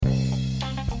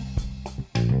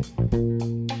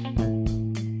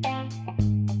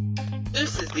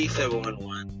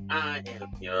711. I am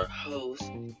your host,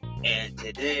 and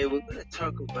today we're going to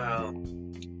talk about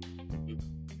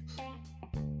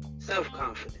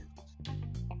self-confidence.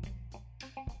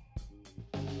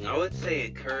 I would say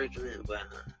encouragement, but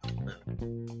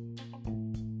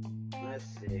let's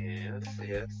see.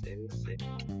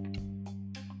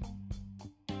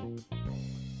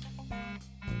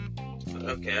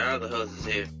 Okay, our other host is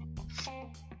here.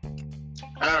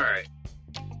 Alright.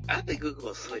 I think we're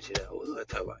gonna switch it out. We're gonna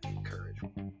talk about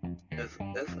encouragement. That's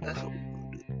what we're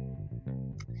gonna do.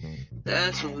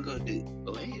 That's what we're gonna do.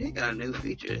 Oh, hey, they got a new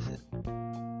feature.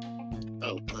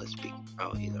 Oh, plus speaker.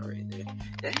 Oh, he's already there.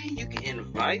 Dang, you can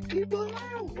invite people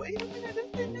around. Wait a minute, I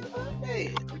didn't know about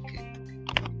that. Okay.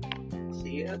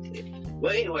 See, that's it.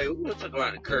 Well, anyway, we're gonna talk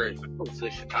about encouragement. We'll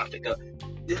switch the topic up.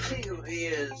 The thing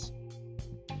is,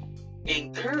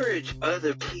 encourage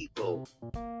other people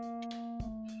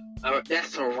that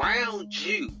surround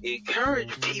you.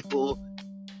 Encourage people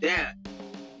that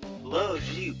love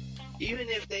you, even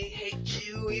if they hate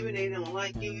you, even if they don't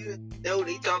like you, even though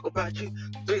they talk about you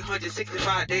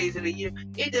 365 days in a year.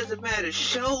 It doesn't matter.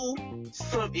 Show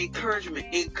some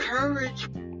encouragement. Encourage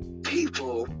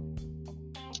people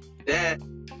that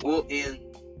will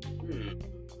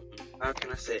how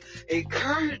can I say?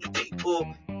 Encourage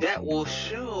people that will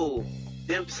show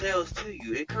themselves to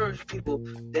you. Encourage people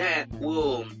that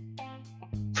will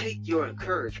take your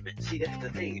encouragement. See, that's the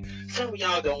thing. Some of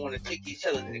y'all don't want to take each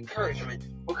other's encouragement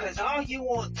because all you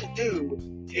want to do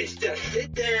is just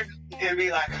sit there and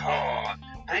be like, oh,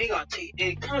 I ain't gonna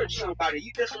encourage somebody.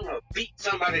 You just want to beat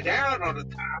somebody down all the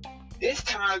time. It's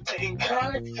time to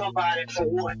encourage somebody for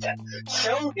one, to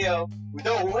show them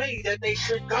the way that they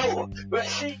should go. But the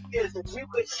thing is, if you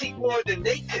could see more than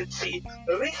they could see,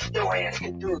 the least your ass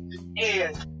can do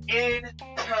is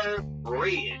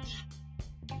encourage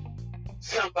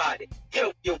somebody.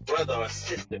 Help your brother or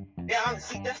sister. Yeah,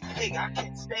 honestly, that's the thing. I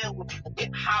can't stand when people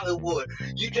get Hollywood.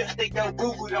 You just think your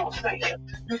boo-boo don't stink.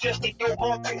 You just think your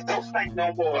armpits don't stink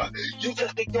no more. You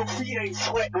just think your feet ain't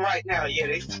sweating right now. Yeah,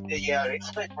 they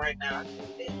sweating right now.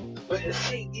 But the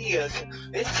thing is,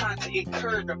 it's time to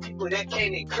encourage the people that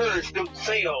can't encourage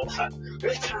themselves.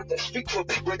 It's time to speak for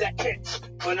people that can't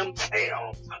speak for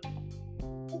themselves.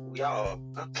 Y'all,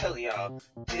 I'm telling y'all,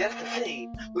 see, that's the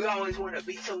thing. We always want to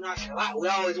be so nonchalant. We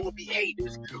always want to be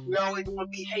haters. We always want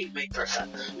to be hate makers.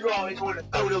 You always want to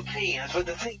throw them hands. But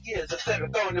the thing is, instead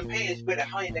of throwing them hands, you better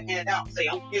hand the hand out and say,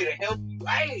 I'm here to help you.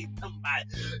 Hey, somebody.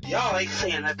 Y'all ain't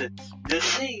saying nothing. The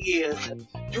thing is,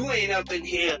 you ain't up in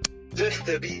here just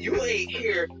to be, you ain't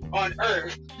here on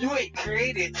earth. You ain't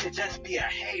created to just be a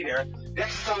hater.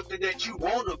 That's something that you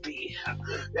want to be.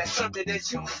 That's something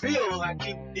that you feel like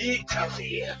you need to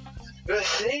be. The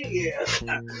thing is,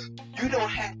 you don't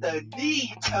have to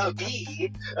need to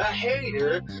be a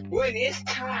hater when it's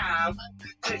time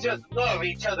to just love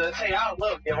each other and say, I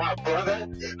love you, my brother.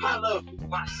 I love you,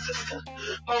 my sister.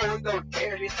 Oh, we're going to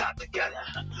carry this out together.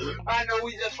 I know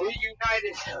we just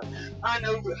reunited. I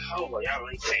know, y'all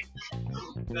ain't saying.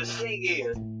 The thing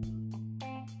is,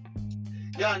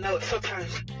 y'all know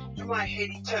sometimes you might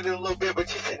hate each other a little bit,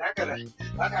 but you said, we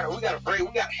gotta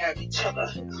have each other.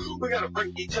 We gotta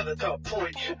bring each other to a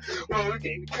point where we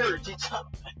can encourage each other.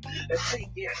 And say,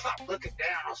 yeah, stop looking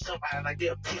down on somebody like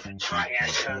they're a piece of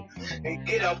trash, and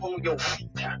get up on your feet,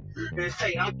 and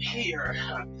say, I'm here,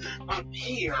 I'm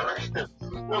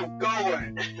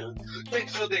going.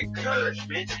 Thanks for the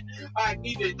encouragement. I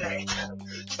needed that.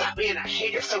 Stop being a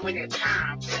hater so many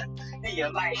times in your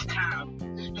lifetime.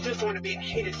 You just want to be a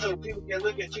hater so people can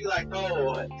look at you like,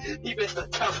 oh, he just a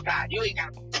tough guy. You ain't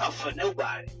got to be tough for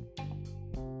nobody.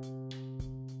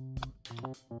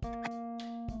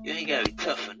 You ain't got to be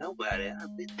tough for nobody. I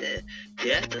admit that. See,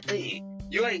 that's the thing.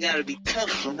 You ain't got to be tough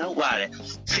for nobody.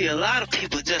 See, a lot of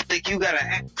people just think you got to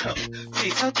act tough. See,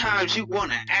 sometimes you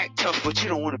want to act tough, but you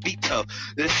don't want to be tough.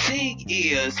 The thing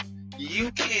is,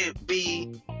 you can't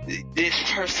be this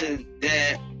person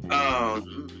that, how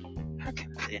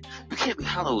can I say it? You can't be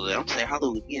Hollywood. I'm saying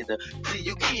Hollywood again. See,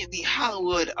 you can't be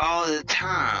Hollywood all the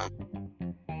time.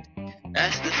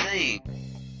 That's the thing.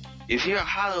 If you're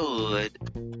Hollywood,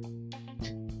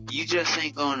 you just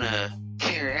ain't gonna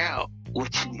carry out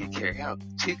what you need to carry out.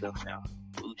 You go sound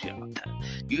bullshit all the time.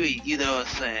 You know what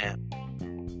I'm saying?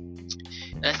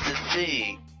 That's the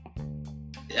thing.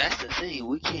 That's the thing.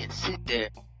 We can't sit there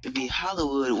and be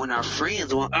Hollywood when our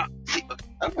friends want. See,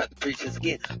 I'm about to preach this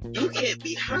again. You can't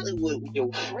be Hollywood when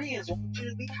your friends want you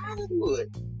to be Hollywood.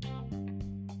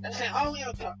 I'm saying, oh, we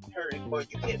don't talk to her anymore.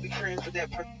 You can't be friends with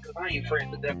that person because I ain't friends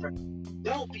with that person.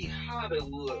 Don't be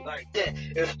Hollywood like that.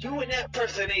 If you and that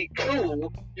person ain't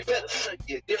cool, you better set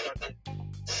your difference.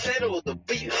 settle the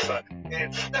beef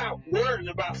and stop worrying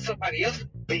about somebody else's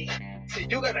beef. See,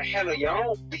 you gotta handle your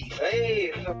own beef.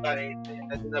 Hey, somebody,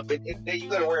 you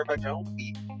gotta worry about your own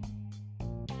beef.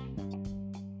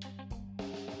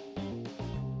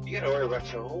 You gotta worry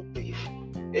about your own beef.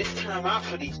 It's time out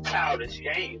for these childish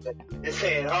games. They're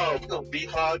saying, oh, we're gonna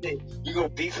beef all day. You're gonna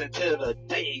beef until the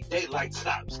daylight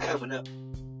stops coming up.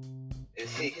 And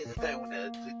see, here's the thing, when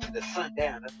the sun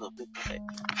down, that's what people say.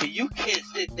 So you can't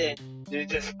sit there and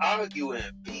just argue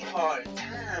and beef all the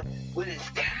time when it's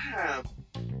time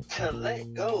to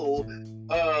let go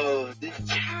of this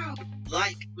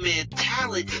childlike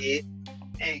mentality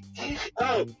and get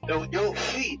up on your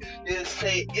feet and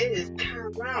say it is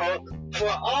time out for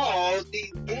all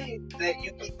these games that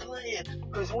you keep playing.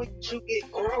 Because when you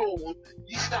get grown,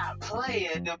 you stop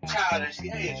playing them childish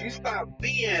games. You stop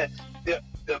being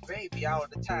the baby all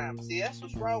the time. See, that's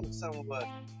what's wrong with some of us.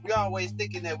 We always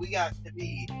thinking that we got to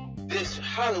be this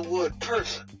Hollywood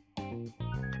person.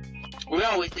 We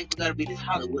always think we gotta be this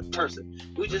Hollywood person.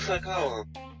 We just like, I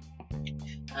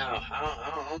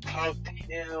don't talk to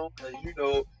him because, you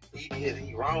know,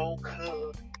 he wrong,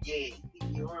 he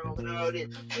wrong and all this.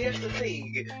 See, that's the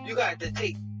thing. You got to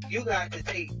take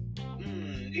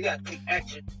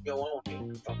action in your own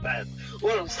hands sometimes.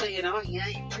 What I'm saying, you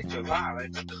ain't picture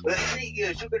violence. The thing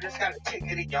is, you just gotta take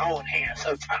it in your own hands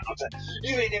sometimes.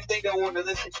 Even if they don't want to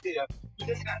listen to you, you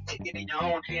just gotta take it in your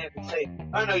own hands and say,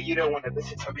 I know you don't want to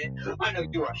listen to me. I know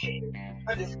you're a hater.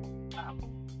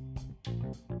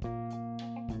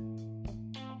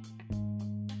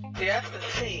 See, that's the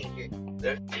thing.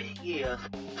 The thing is,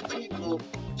 people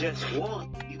just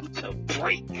want you to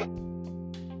break.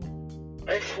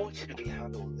 They just want you to be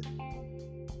Hollywood.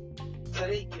 So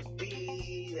they can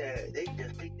be that they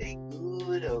just think they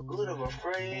good or good of a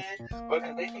friend,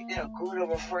 because they think they're good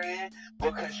of a friend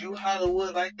because you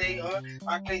Hollywood like they are.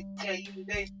 I can tell you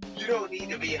today, you don't need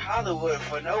to be Hollywood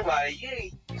for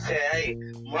nobody. You say, hey,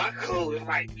 my clothes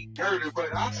might be dirty, but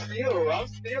I'm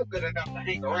still good enough to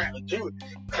hang around with you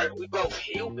because we both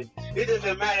human. It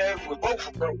doesn't matter if we're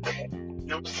both broke.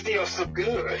 I'm still so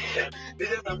good.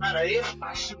 It doesn't matter if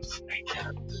my shoes stink.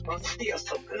 I'm still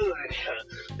so good.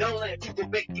 Don't let people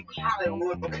make you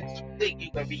Hollywood because you think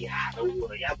you can be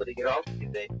Hollywood. Y'all better get off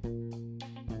today.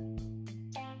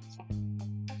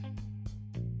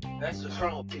 That's what's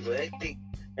wrong with people. They think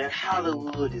that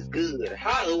Hollywood is good.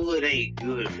 Hollywood ain't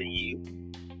good for you.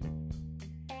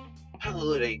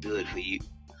 Hollywood ain't good for you.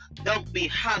 Don't be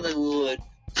Hollywood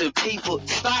to people.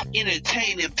 Stop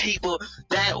entertaining people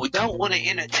that don't want to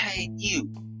entertain you.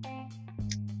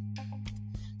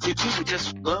 See, people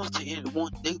just love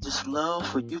they just love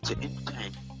for you to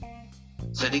entertain.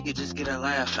 So they can just get a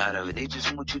laugh out of it. They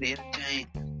just want you to entertain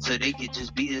so they can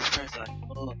just be this person like,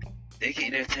 oh, they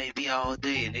can entertain me all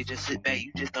day and they just sit back.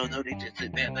 You just don't know, they just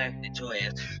sit back laughing at your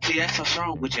ass. See, that's what's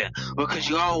wrong with you. Because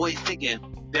you're always thinking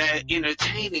that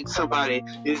entertaining somebody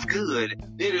is good.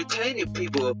 Entertaining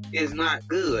people is not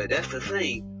good. That's the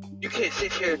thing. You can't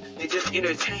sit here and just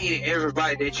entertain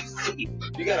everybody that you see.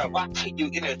 You gotta watch who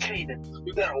you entertaining.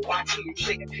 You gotta watch who you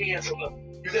shaking hands with.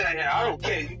 You gotta, I don't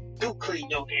care if you do clean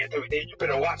your hands every day. You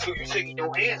better watch who you shaking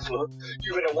your hands with.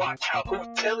 You better watch out who's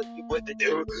telling you what to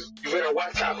do. You better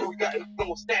watch out who's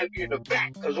gonna stab you in the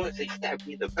back. Cause once they stab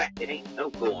you in the back, it ain't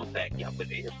no going back. Y'all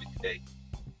better hear me today.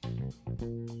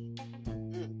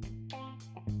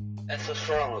 That's what's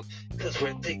wrong. Because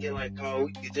we're thinking like, oh,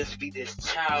 we could just be this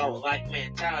childlike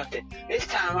mentality. It's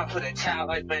time out for the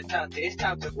childlike mentality. It's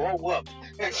time to grow up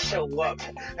and show up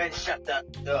and shut up.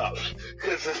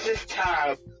 Because it's just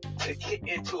time to get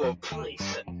into a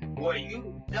place where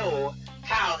you know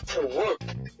how to work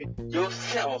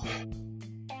yourself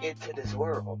into this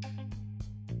world.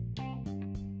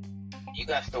 You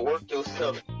got to work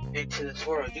yourself into this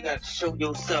world. You got to show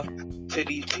yourself to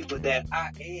these people that I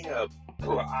am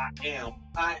who I am.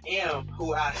 I am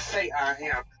who I say I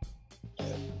am.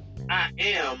 I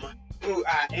am who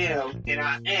I am, and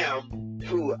I am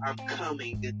who I'm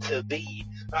coming to be.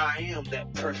 I am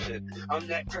that person. I'm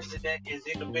that person that is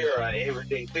in the mirror every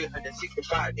day,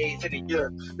 365 days in a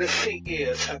year. The thing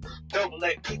is, don't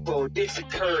let people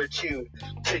discourage you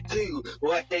to do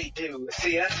what they do.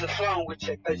 See, that's what's wrong with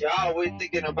you, because you're always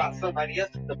thinking about somebody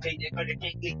else's opinion, because you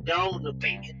can't get your own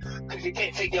opinion, because you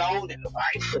can't take your own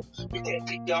advice. You can't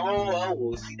take your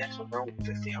own, see, that's what's wrong with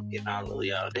you. See, I'm getting all of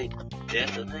y'all today.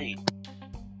 That's the thing.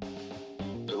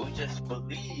 But we just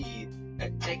believe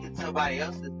that taking somebody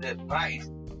else's advice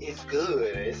is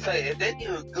good. It's like, if they're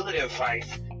giving good advice,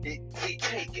 see,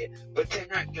 take it. But they're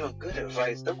not giving good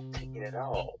advice, don't take it at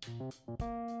all.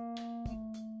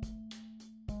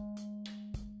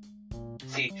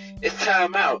 See, it's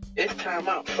time out. It's time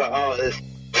out for all this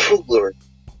foolery.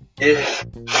 It's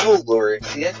foolery.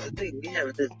 See, that's the thing. We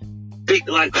have this big,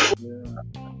 like, Yeah,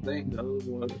 I think the other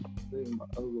one, I think my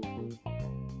other one.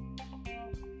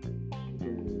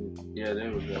 Yeah,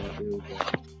 there we go. There we go.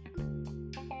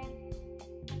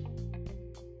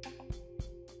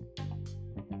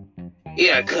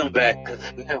 yeah, come back because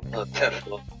we have a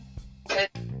technical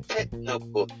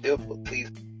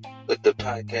difficulties with the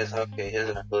podcast. Okay, here's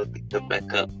an ability to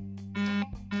back up.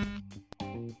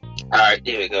 Alright,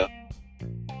 here we go.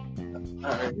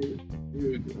 Alright, here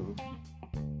we go.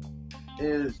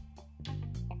 Is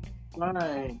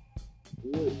fine.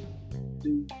 What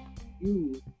do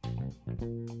you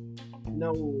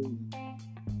know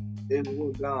is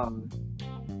what God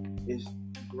is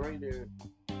greater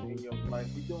in your life?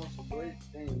 He's doing some great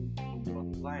things in your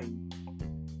life.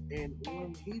 And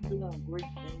when He's doing great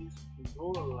things in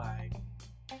your life,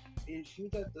 is you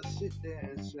got to sit there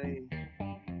and say,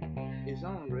 is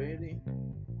I'm ready?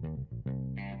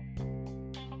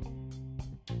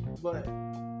 But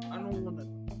I don't wanna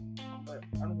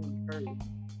hurt it.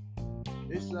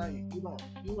 It's like you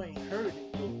ain't hurt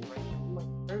it though, right? You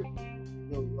ain't hurt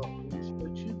your loved ones.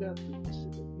 But you got to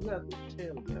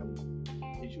tell them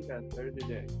that you got 30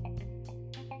 days.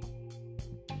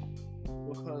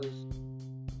 Because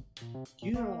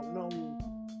you don't know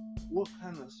what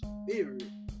kind of spirit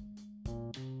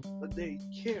that they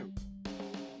carry.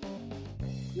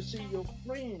 You see, your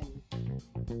friend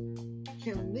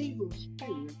can leave a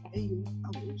spirit in your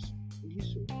house. And you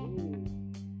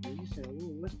say,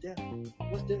 what's that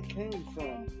came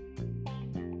from?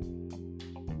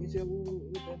 You say,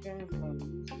 what that came from?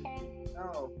 You say,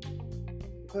 no,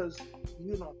 because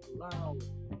you don't allow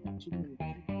too many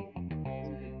people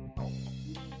in your house.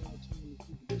 You don't allow too many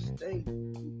people to stay with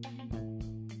you.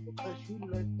 Because you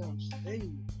let them stay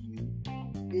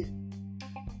with you,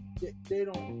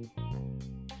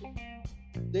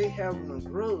 they having a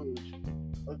grudge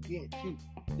against you.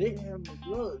 They having a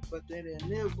grudge, but they ain't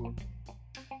never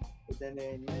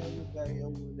got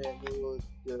over that grudge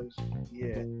just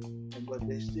yet. But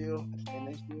they still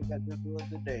got that grudge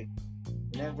today.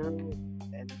 And that grudge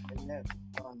and that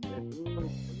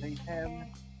grudge that they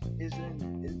having is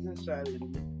inside of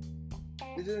them.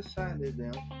 It's inside of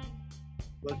them.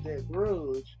 But that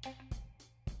grudge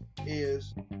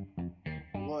is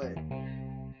what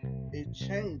it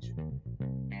changing.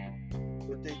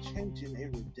 But they changing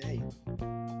every day.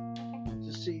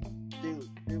 To see,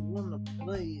 they want to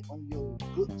play on your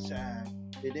good side,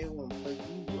 and they want to play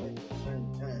evil at the same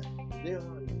time. They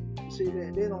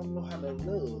don't know how to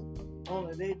love.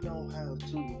 Only they know how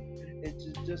to. It's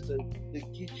just to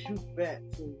get you back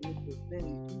for what the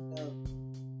things you done,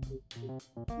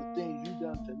 the things you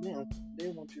done to them. They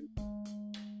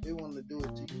want to do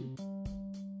it to you.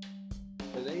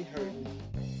 But they hurt you.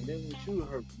 And they want you to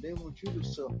hurt. They want you to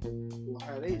suffer for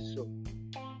how they suffer.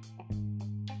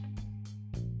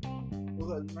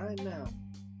 Because right now,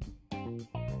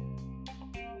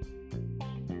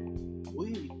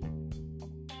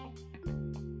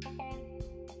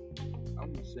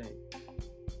 I'm gonna say,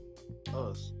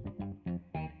 us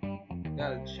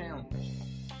got a challenge.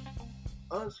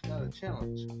 Us got a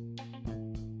challenge.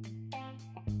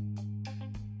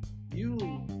 You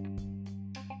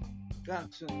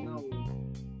got to know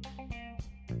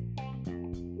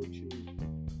what you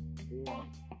want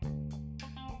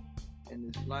in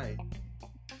this life.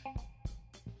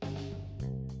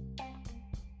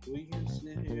 We can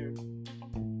sit here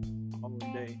all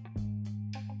day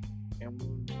and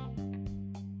when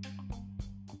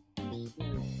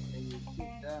you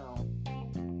sit down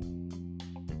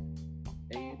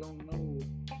and you don't know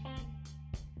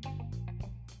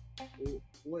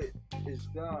what is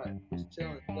God is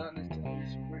telling you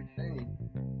some great things.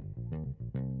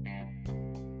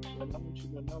 But I want you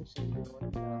to know something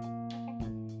right now.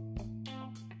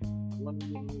 One of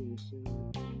your moves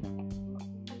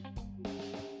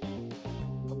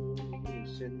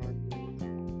is sitting right there.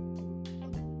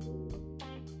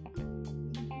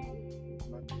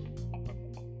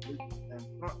 In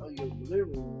front of your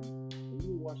living room, when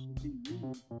you watching TV,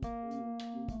 you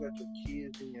got your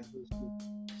kids and your husband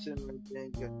sitting right there,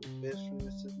 you got your best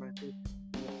friend sitting right there.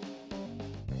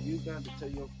 You got to tell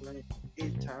your friend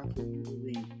it's time for you to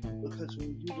leave. Because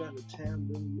when you got to tell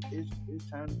them it's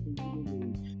time for you to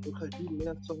leave. Because you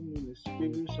left so many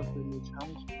spirits up in this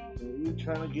house and we're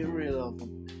trying to get rid of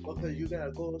them. Because you got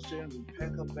to go upstairs and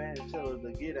pack a bag and tell her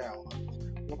to get out.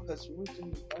 Because one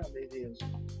thing about it is,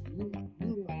 you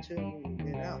don't tell them to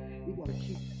get out. We're going to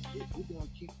keep it. We're going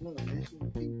to keep going. It's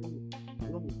going to keep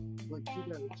going. But you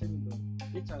got to tell them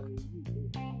it's time for you to go.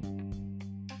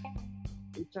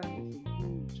 It's time for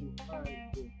you to find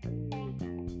your own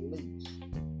place.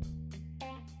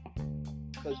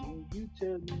 Because when you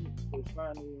tell them to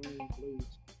find their own place,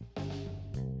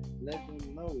 let them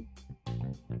know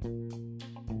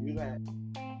you got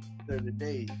 30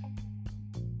 days.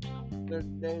 30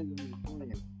 days of your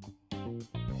friends.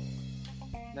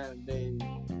 90 days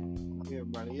of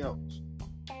everybody else.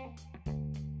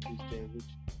 Who stay with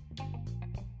you.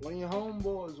 When your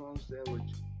homeboys want to stay with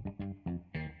you,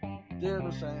 they're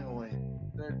the same way.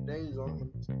 30 days on them.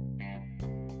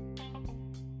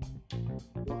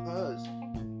 Because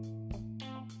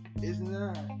it's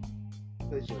not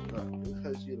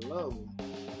because you love them.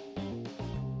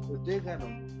 But they gotta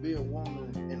be a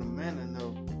woman and a man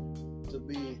enough to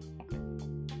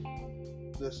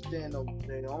stand up on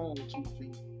their own 2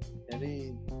 feet. And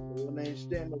then when they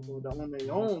stand up on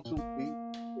their own 2 feet,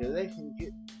 yeah,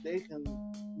 they can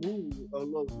move a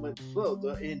little bit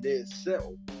further in their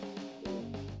self.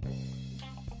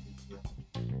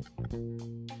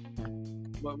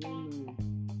 But when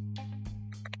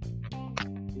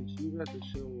you have to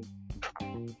show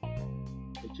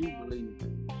what you believe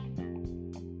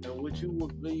and what you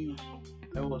would believe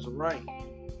and what's right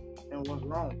and what's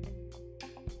wrong.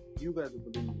 You got to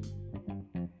believe it.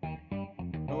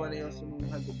 Nobody else don't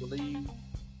have to believe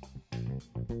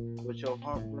with your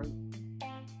heartbreak.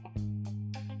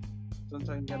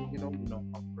 Sometimes you gotta get over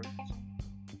them heartbreaks.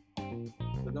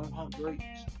 But them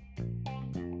heartbreaks,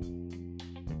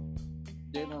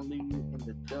 they're gonna leave you in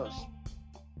the dust.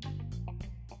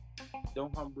 Them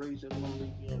heartbreaks are gonna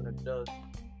leave you in the dust.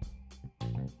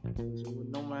 So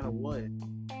no matter what,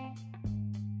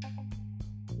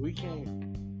 we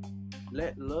can't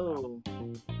let a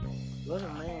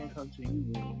man come to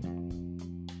you.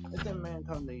 Let that man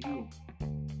come to you.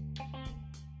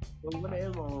 But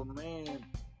whenever a man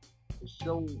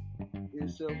show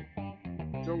himself,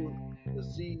 show the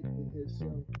seed in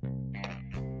himself,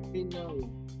 he knows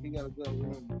he got a good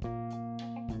woman.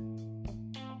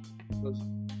 Because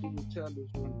he can tell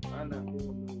this woman, I'm not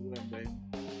going nowhere, baby.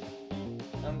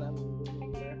 I'm not going to go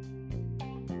nowhere.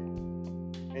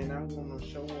 And I'm going to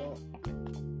show up.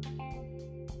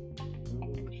 I'm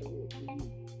going to show up to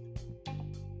you.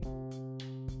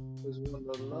 Because when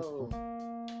the love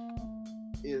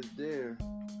is there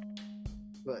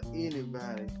for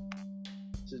anybody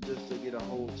to get a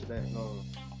hold to that love.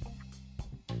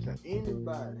 So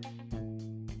anybody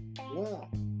want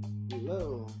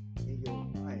love in your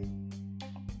life,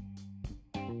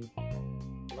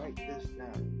 write this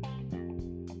down.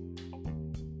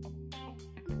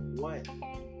 What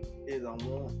is a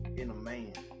want in a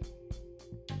man?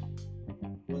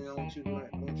 Well, I want you to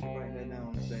write that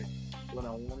down and say, what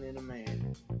I want in a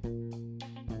man.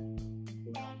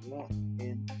 What I want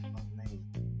in a man.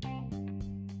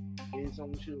 Then I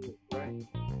want you to write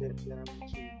that down to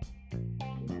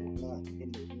what I want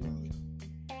in the woman.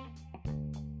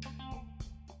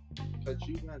 Because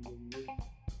you got to make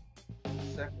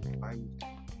sacrifice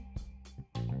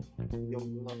your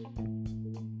love.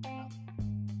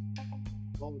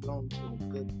 Hold on to the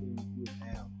good things you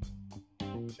have.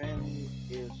 Family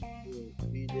will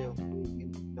be there for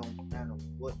you no matter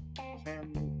what.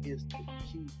 Family is the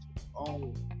key to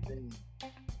all things.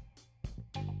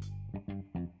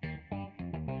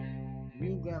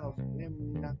 You got a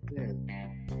family out there.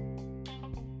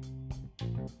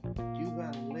 You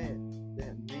gotta let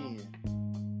that man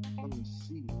come and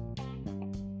see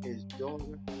his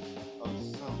daughter or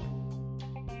son.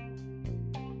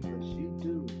 Because you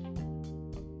do.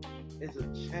 It's a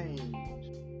change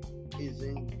is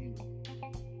in you.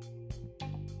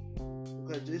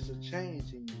 Because it's a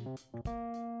change in you.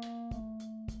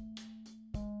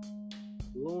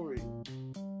 Glory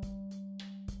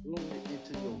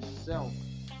into yourself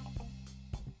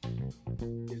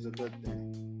is a good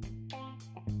thing.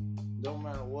 No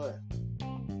matter what,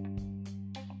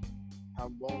 how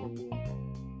vulnerable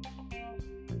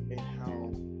and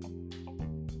how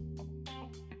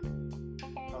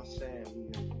sad we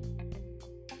are.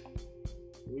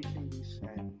 We can be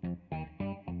sad.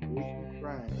 We can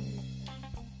cry.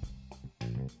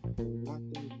 But one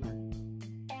thing about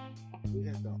we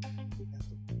have to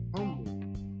humble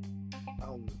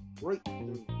our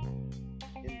breakthrough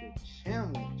and to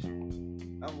challenge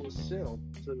ourselves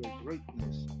to the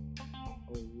greatness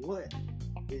of what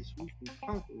is we can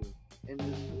conquer in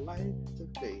this life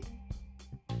today.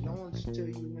 No one's tell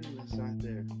you this out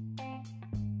there.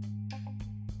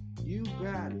 You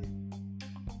got it.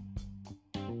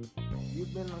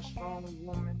 You've been a strong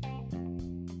woman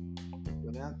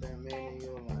without that man in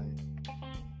your life.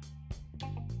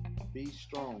 Be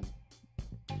strong.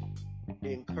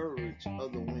 Encourage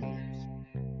other women.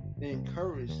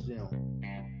 Encourage them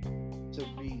to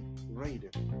be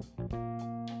greater.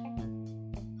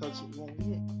 Because when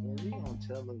we don't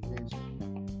television.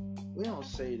 We don't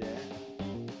say that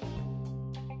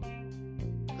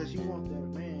because you want that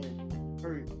man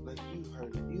hurt like you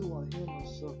hurt. You want him to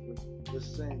suffer the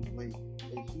same way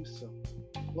as you suffer.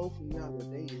 Both of y'all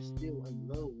today is still in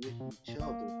love with each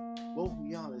other. Both of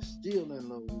y'all is still in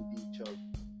love with each other.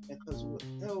 And because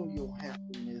whatever your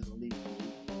happiness leads you,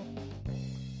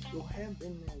 your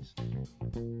happiness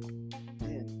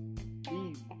then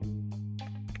leave you.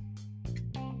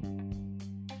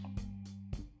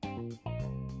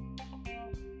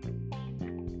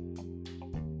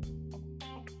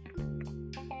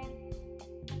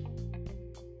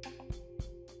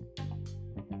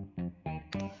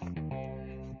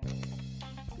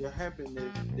 Your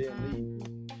happiness then leave you.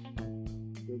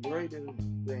 The greatest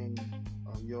thing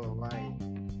of your life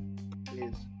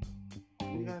is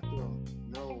you have to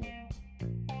know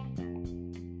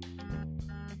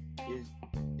is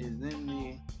in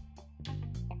me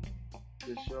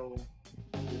to show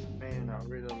this man I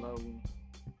really love him,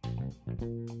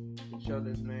 to show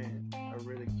this man I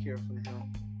really care for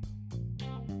him.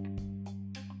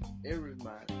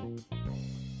 Everybody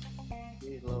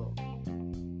needs love.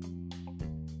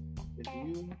 If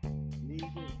you need it,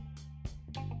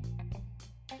 the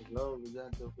love is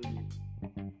out there for you.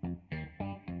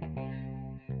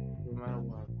 No matter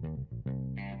what.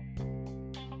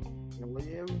 And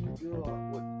whatever you draw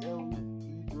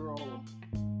a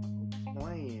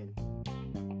plan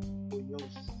for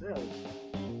yourself,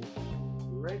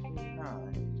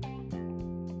 recognize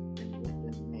that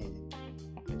this man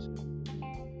is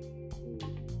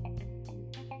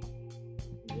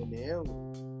whatever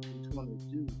he's gonna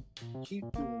do, keep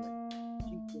doing it.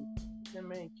 Keep doing it. That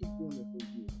man keep doing it for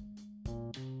you.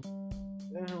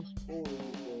 Let him spoil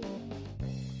you, boy.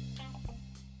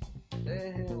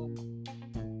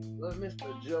 Let Mr.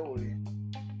 Joey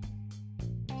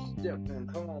step in.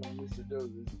 Come on, Mr.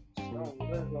 Joey.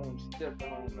 Let him step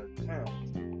in on the town.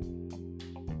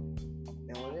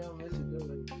 And whatever Mr.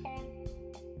 Joey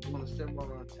want to step on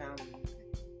the town,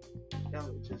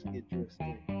 y'all just get dressed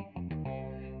in.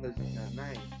 Because it's not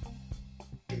night.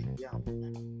 It's y'all.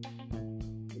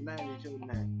 The night is your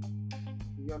night.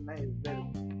 Your night is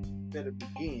better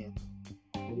begin.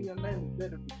 When your night is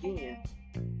better begin,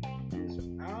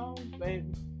 listen,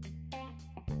 baby,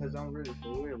 because I'm ready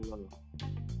for real love.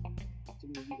 So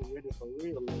when you ready for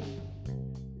real love,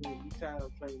 you tired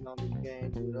of playing all these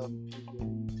games with other people,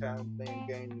 you tired of playing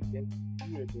games with them,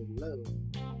 you ready for love.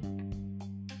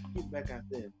 Get back out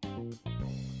there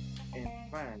and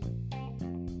find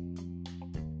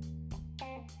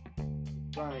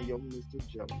your Mr.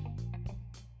 Joe.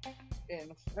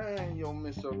 And find your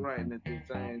Mr. Right at the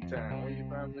same time. When you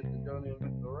find Mr. Joe and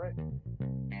Mr. Right,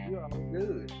 you are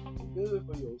good. You're good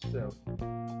for yourself.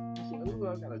 You say, ooh, I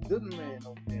got a good man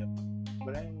over there.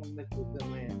 But I ain't gonna let the good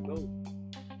man go.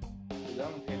 Because I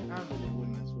don't care how many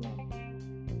women's want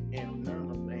him. And none of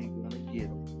them ain't gonna get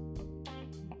him.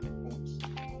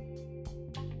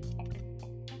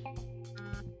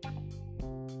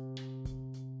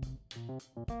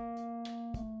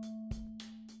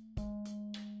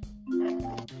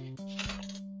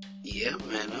 Yeah,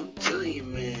 man, I'm telling you,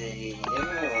 man,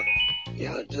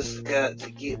 y'all just got to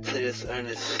get to this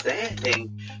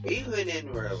understanding. Even in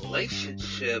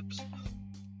relationships,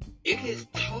 it gets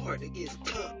hard, it gets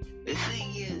tough. The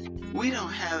thing is, we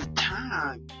don't have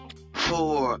time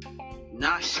for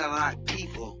nonchalant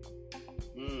people,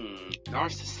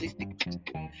 narcissistic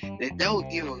people that don't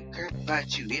give a crap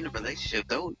about you in a relationship.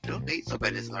 Don't date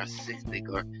somebody that's narcissistic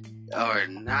or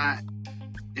not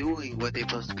doing what they're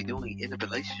supposed to be doing in a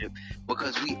relationship,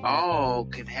 because we all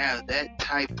can have that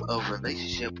type of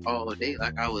relationship all day.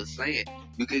 Like I was saying,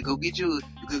 you could go get you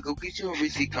a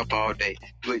receipt cup all day,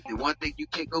 but the one thing you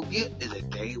can't go get is a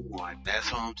day one. That's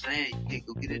what I'm saying. You can't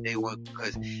go get a day one,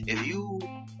 because if you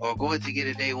are going to get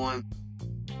a day one,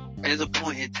 there's a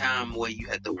point in time where you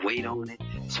have to wait on it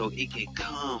so it can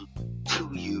come to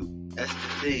you. That's the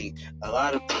thing. A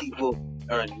lot of people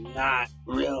are not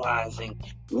realizing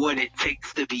what it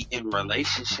takes to be in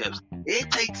relationships. It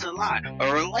takes a lot.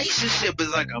 A relationship is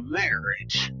like a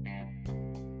marriage.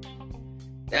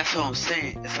 That's what I'm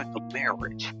saying. It's like a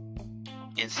marriage.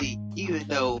 And see, even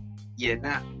though you're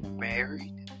not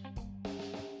married,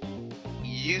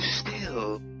 you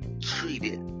still treat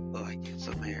it like it's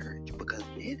a marriage, because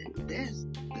there's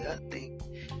nothing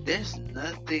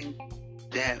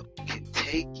that can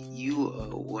take you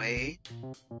away.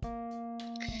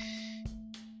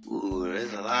 Ooh,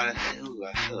 there's a lot of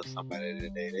I saw somebody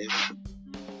today.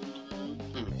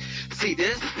 See,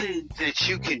 there's things that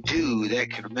you can do that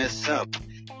can mess up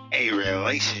a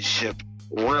relationship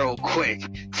real quick.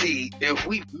 See, if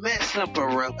we mess up a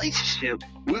relationship,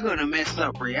 we're gonna mess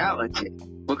up reality.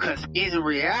 Because in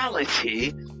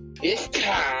reality, it's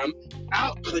time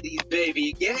out for these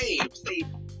baby games. See,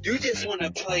 you just want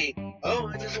to play,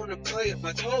 I just want to play with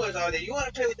my toys all day. You want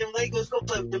to play with them Legos? Go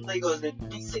play with them Legos and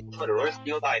be sick for the rest of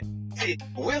your life. See,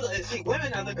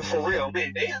 women are looking for real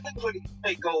men. They ain't looking for these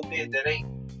fake old men that ain't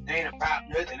about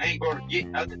nothing, ain't gonna get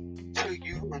nothing to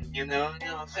you, and you know what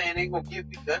I'm saying? They ain't gonna give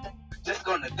you nothing. Just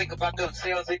gonna think about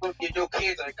themselves. They gonna get your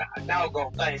kids like a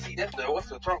doggone thing. See,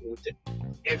 what's wrong with it.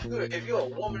 If you're a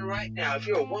woman right now, if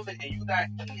you're a woman and you got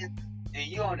kids and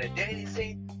you're on a dating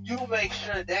scene, you make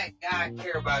sure that guy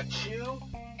care about you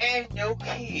and your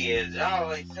kids. I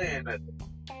always saying that.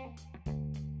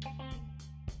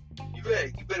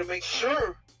 You better make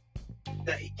sure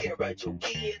that he care about your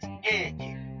kids and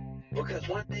you. Because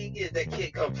one thing is that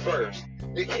kid come first.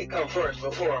 The kid come first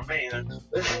before a man.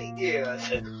 The thing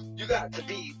is, you got to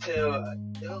be to,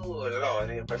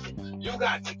 you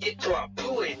got to get to a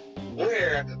point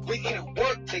where we can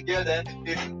work together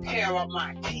if you care about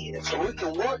my kids. So we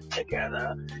can work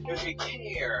together if you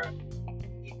care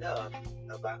enough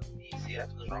about me. See,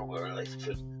 that's what's wrong with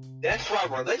relationships. That's why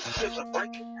relationships are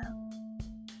breaking down.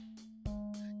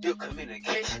 Your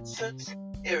communication sucks,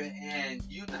 and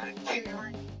you not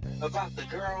caring about the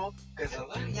girl, because a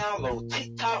lot of y'all on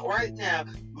TikTok right now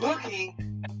looking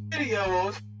at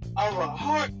videos of a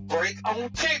heartbreak on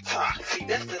TikTok. See,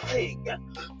 that's the thing.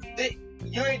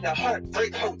 You're in the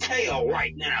heartbreak hotel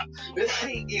right now. The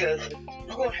thing is,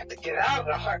 you're going to have to get out of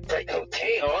the heartbreak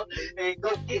hotel and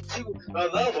go get you a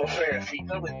love affair. See,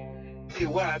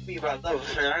 what I mean by love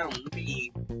affair, I don't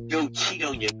mean go cheat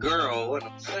on your girl. What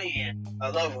I'm saying,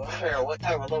 a love affair. What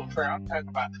type of love affair? I'm talking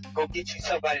about go get you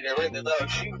somebody that really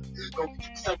loves you. Go get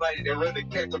you somebody that really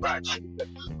cares about you.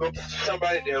 Go get you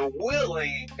somebody that's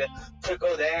willing to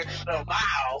go the extra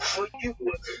mile for you.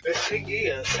 The thing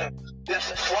is, that's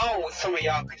what's wrong with some of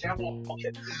y'all, because y'all won't,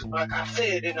 like I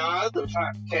said in our other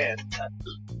podcast,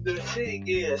 the thing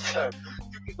is,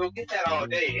 you can go get that all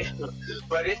day,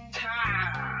 but it's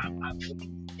time for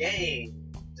these games.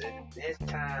 It's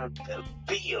time to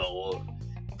build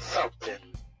something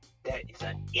that is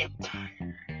an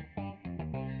empire.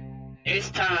 It's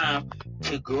time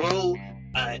to grow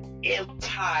an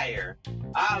empire.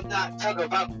 I'm not talking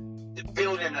about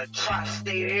building a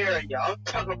tri-state area. I'm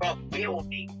talking about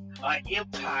building an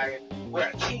empire where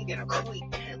a king and a queen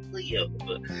can live.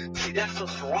 See, that's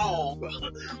what's wrong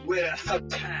with us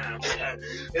sometimes.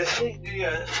 The thing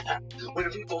is, when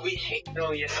people be hating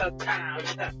on you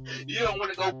sometimes, you don't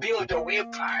want to go build your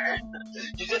empire.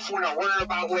 You just want to worry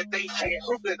about what they say.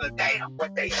 Who gives a damn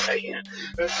what they saying?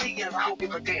 The thing is, I don't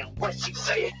give a damn what you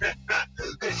saying,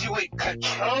 because you ain't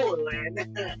controlling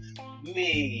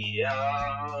me.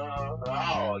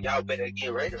 Y'all better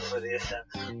get ready for this.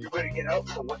 You better get up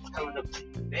for what's coming up to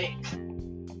you next.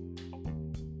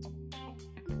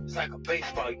 It's like a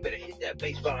baseball. You better hit that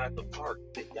baseball out the park.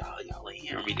 Y'all ain't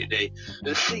hearing me today.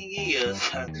 The thing is,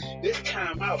 it's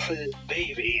time out for this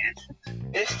baby.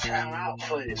 It's time out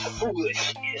for this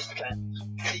foolishness.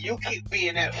 See, you keep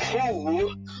being that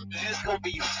fool, you're just gonna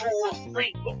be full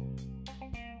single.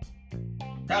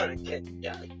 Y'all didn't get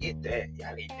that.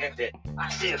 Y'all didn't get that. I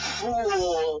said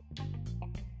full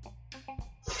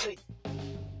single.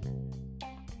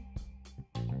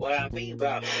 What I mean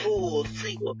by full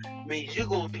single means you're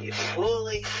going to be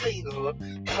fully single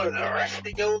for the rest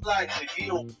of your life if you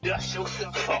don't dust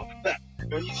yourself off.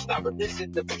 If you stop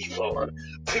listening to people,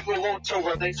 people want your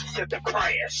relationship to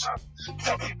crash.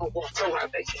 Some people want your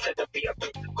relationship to be a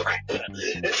piece of crap.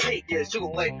 The thing is, you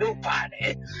don't let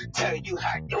nobody tell you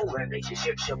how your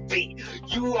relationship should be.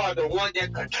 You are the one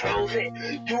that controls it.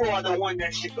 You are the one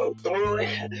that should go through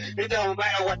it. It don't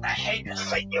matter what the haters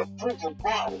say. You prove them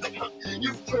wrong.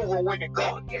 You prove them when the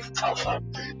going gets tougher.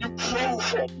 You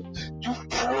prove them. You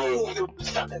prove them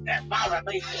something that my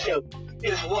relationship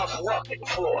is worth working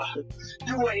for.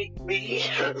 You ain't me.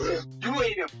 You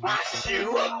ain't in my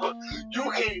shoe.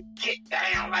 You can't get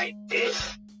down like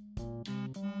this.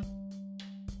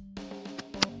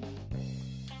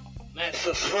 That's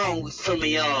what's wrong with some of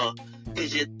y'all,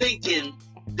 because you're thinking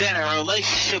that a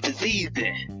relationship is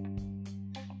easy.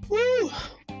 Woo!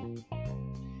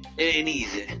 It ain't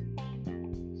easy.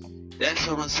 That's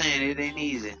what I'm saying. It ain't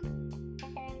easy.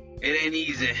 It ain't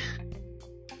easy.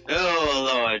 Oh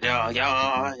Lord, y'all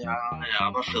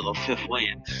job. I feel a fifth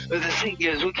wind. But the thing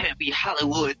is, we can't be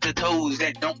Hollywood to those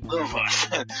that don't love us.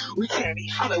 We can't be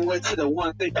Hollywood to the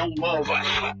ones that don't love us.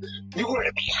 You want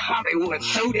to be Hollywood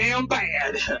so damn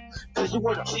bad, because you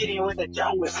want to fit in with the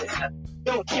Joneses.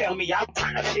 Don't tell me I'm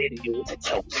trying to fit in with the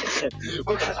Joneses,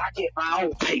 because I get my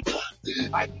own paper.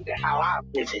 I do that how I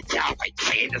live it. Y'all like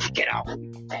saying this, get off of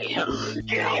me today.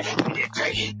 Get off of me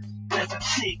today. Because the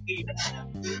thing is,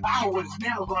 I was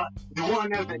never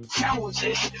one of the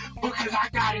Joneses, because I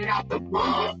got it out the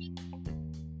mud.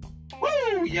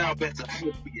 Woo! Y'all better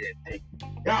feel me today.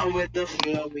 Y'all better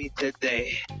feel me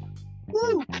today.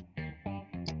 Woo!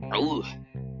 Ooh.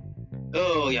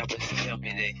 Oh, y'all better feel me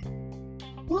today.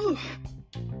 Woo!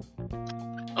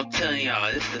 I'm telling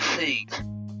y'all, this is the thing.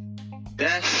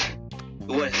 That's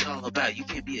what it's all about. You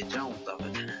can't be a Jones all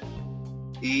the time.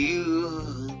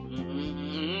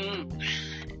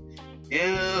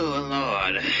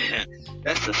 Lord.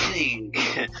 That's the thing.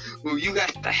 Well, you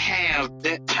got to have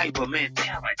that type of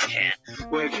mentality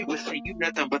where people say you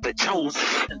nothing but the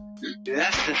Joneses.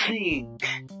 That's the thing.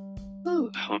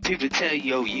 When people tell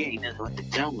you, oh, you ain't nothing but the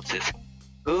Joneses.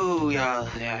 Oh, yeah.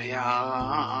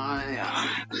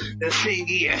 The thing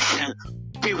is,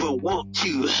 people want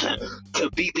you to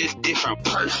be this different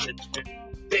person.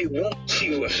 They want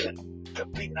you to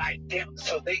be like them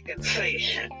so they can say,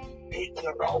 he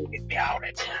can roll with me all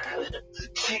the time.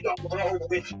 She gon' roll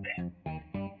with me.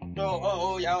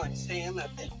 Oh, y'all ain't saying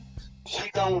nothing. She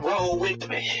gon' roll with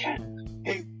me.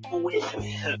 He with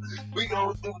me. We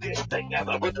gon' do this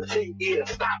together. But the thing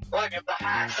is, stop running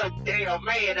behind some damn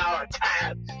man all the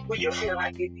time when you feel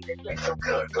like you need to get some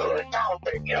good. Don't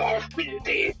take it off me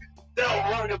today.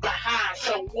 Don't run behind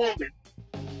some woman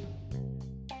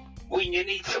when you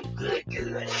need some good.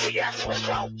 See, that's what's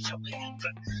wrong with you, man.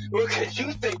 Because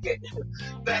you thinking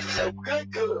that some good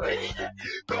gonna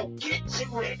get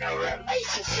you in a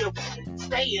relationship and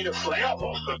stay in it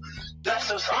forever. That's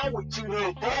what's wrong with you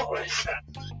little boys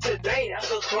today.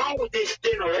 That's what's wrong with this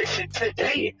generation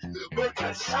today.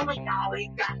 Because some of y'all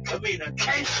ain't got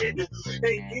communication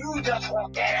and you just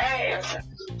want that ass,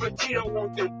 but you don't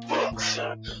want the books.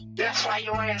 That's why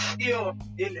your ass still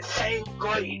in the same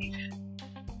grade.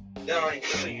 Y'all ain't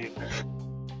seeing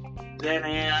that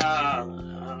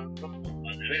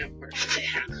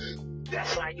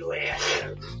that's why your ass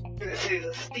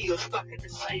is still stuck in the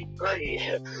same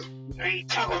grade. I ain't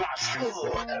talking about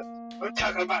school. I'm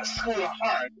talking about school of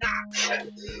hard knocks.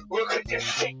 We could just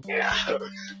sit there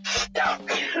stuck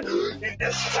in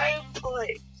the same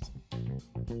place.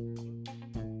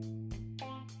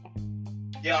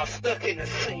 Y'all stuck in the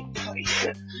same place.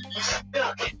 You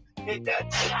stuck in that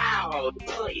child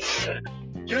place.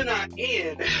 You're not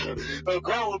in a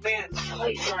grown man's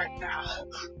place right now.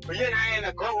 You're not in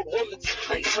a grown woman's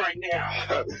place right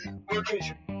now.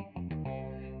 Because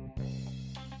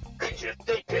you're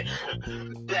thinking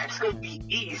that's going to be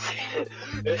easy.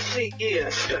 The thing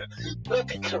is,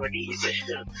 nothing's coming easy.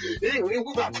 We're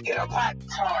about to get up out of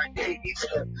hard days.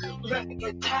 We have to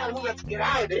get tired. We have to get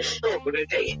out of this struggle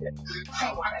today. So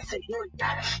when I say you ain't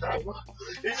got to struggle,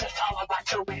 it's just all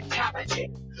about your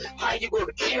mentality. How you going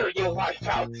to carry your life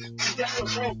out. See, that's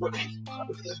what's wrong with people.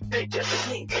 They just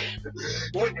think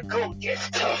when the going gets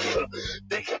tough,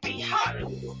 they can be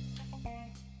Hollywood.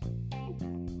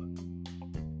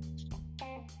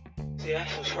 See,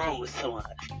 that's what's wrong with someone.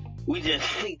 We just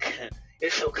think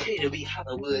it's okay to be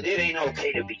Hollywood. It ain't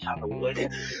okay to be Hollywood.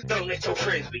 Don't let your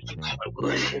friends be you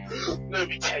Hollywood. Let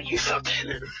me tell you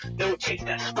something. Don't chase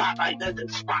that spotlight. Let the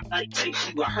spotlight chase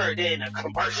you. I heard it in a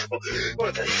commercial.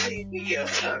 What the thing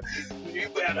is, you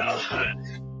better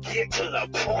get to the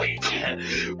point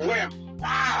where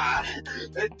my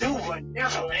due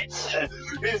benevolence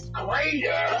is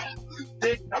greater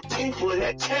than the people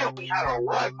that tell me how to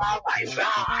run my life.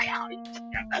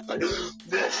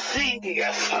 The thing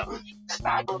is,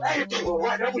 stop letting people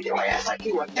run over your ass like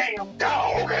you a damn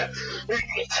dog. Get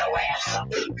your ass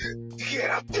up. Get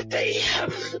up today.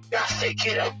 I say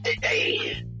get up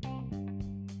today.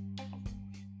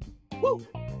 Woo.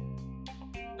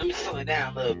 Let me slow it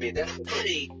down a little bit. That's the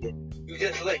thing. You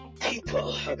just let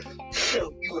people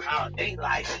show you how their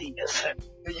life is.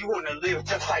 And you want to live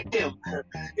just like them.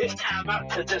 It's time out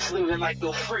to just living like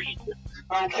your friend.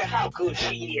 I don't care how good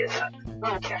she is. I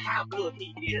don't care how good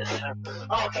he is. I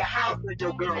don't care how good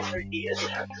your girlfriend is.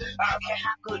 I don't care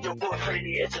how good your boyfriend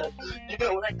is. You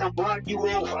don't let them run you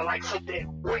over like some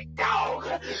damn great dog.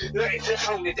 It's just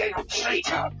on the damn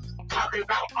street. Talking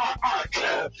about art.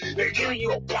 They're giving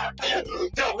you a bark.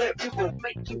 Don't let people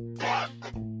make you bark.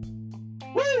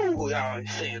 Woo! Y'all ain't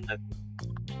saying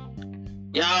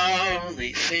nothing. Y'all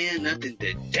ain't saying nothing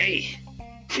today.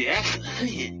 See, that's the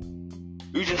thing.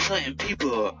 You just letting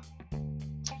people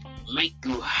make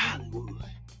you Hollywood.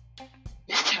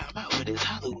 It's time out for this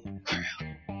Hollywood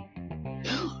crowd.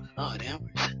 Oh, Lord have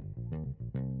mercy.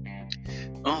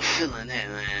 I'm feeling that,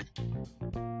 man.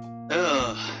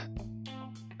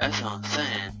 That's what I'm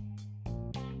saying.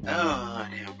 Oh,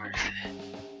 Lord have mercy.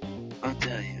 I'm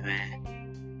telling you, man.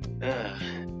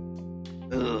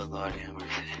 Oh, Lord have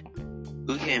mercy.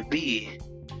 We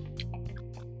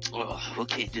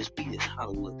can't just be this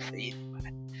Hollywood for anybody.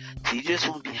 So you just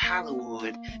want to be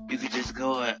Hollywood, you could just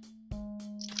go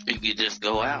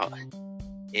out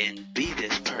and be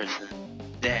this person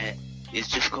that is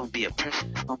just going to be a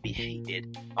person that's going to be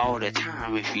hated all the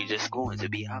time if you're just going to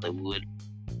be Hollywood.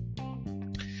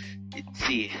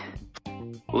 See,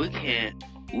 we can't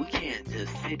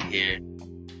just sit here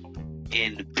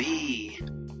and be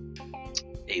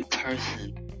a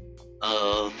person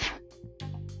of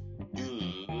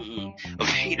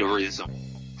haterism.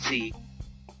 See,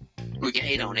 we can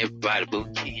hate on everybody, but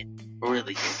we can't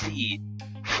really see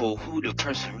for who the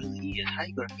person really is. How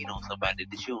you gonna hate on somebody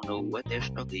that you don't know what their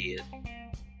struggle is?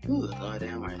 Ooh, Lord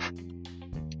have mercy.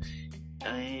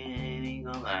 I ain't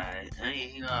gonna lie.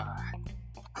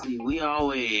 See, we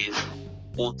always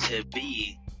want to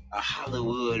be a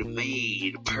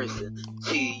Hollywood-made person.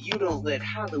 See, you don't let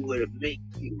Hollywood make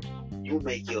you. You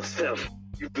make yourself.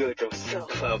 You build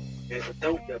yourself up, and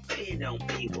don't depend on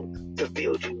people to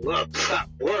build you up. Stop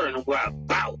worrying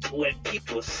about what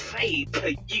people say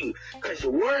to you, because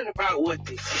you're worrying about what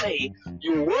they say.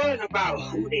 You're worrying about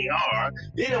who they are.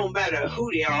 It don't matter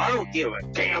who they are. I don't give a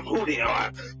damn who they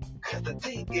are, because the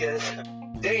thing is,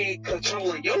 they ain't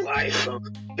controlling your life.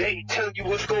 They ain't telling you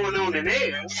what's going on in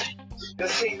theirs. The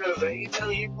thing is, they ain't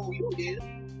telling you who you is.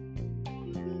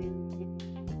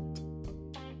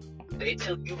 They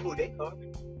tell you who they are.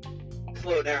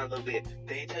 Slow down a little bit.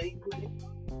 They ain't tell you who they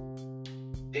are.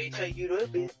 They ain't tell you a little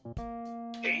bit.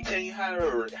 They ain't tell you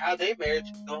how their marriage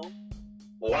is going.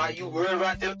 Why you worried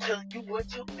about them telling you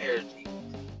what your marriage is?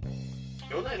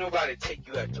 Don't let nobody take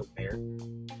you out your marriage.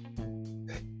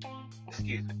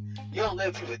 Excuse me. You don't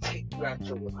let people take you out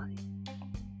your lane.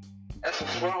 That's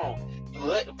what's wrong. You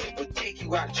let people take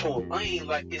you out your lane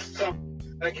like it's some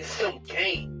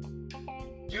game.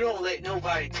 You don't let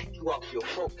nobody take you off your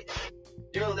focus.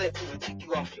 You don't let people take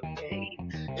you off your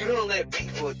game. You don't let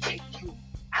people take you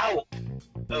out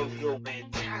of your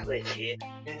mentality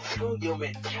and screw your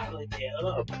mentality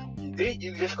up. And then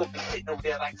you just gonna be sitting over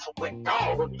there like some wet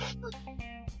dog.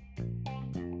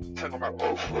 Talking about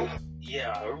roof.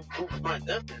 Yeah, roof my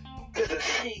nothing. Because the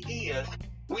thing is,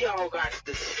 we all got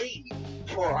to see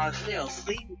for ourselves.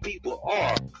 See who people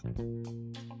are.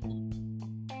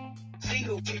 See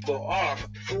who people are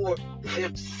for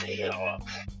themselves.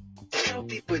 Some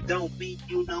people don't mean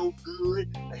you no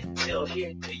good until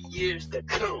here to years to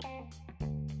come.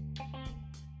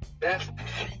 That's the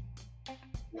thing.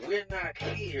 We're not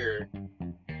here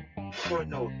for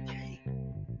no game.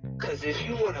 Because if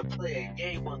you want to play a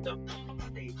game on the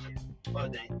PlayStation or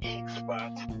the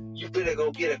Xbox, you better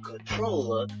go get a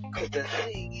controller. Because the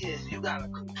thing is, you got a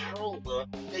controller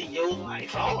in your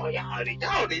life. Oh, y'all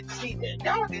didn't see that.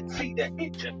 Y'all didn't see that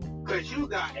picture. Because you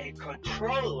got a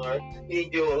controller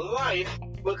in your life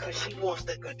because she wants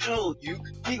to control you.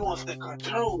 She wants to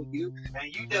control you.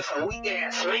 And you just a weak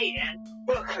ass man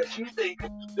because you think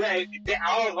that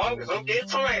all along as I'm getting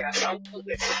some ass, I'm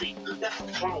good. See, that's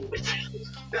what's wrong with you.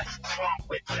 That's what's wrong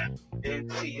with you.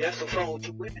 And see, that's what's wrong with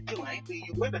you women too. I ain't leaving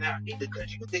you women out either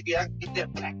because you think I can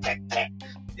get that tack.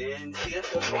 And see,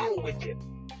 that's what's wrong with you.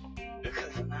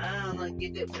 Because I don't like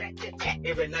get that tack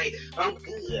every night. I'm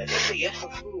good. See, that's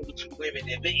what's wrong with you women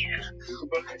and men.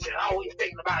 Because you're always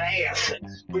thinking about ass,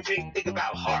 but you ain't thinking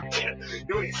about heart.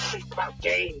 You ain't thinking about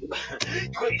game.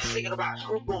 You ain't thinking about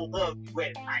who gonna love you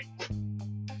at night.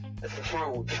 That's what's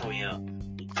wrong with some of y'all.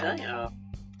 I'm telling y'all.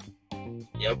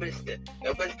 Y'all best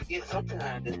to get something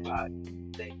out of this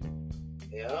podcast today.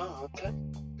 Yeah, I'm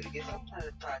telling you. Better get something out of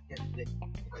this podcast today.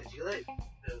 Because you let it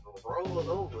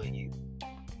roll over you.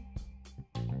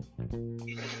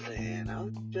 You just saying, I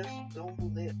just don't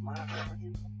let my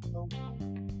friend go.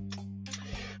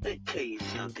 Let me tell you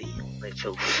something. You don't let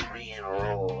your friend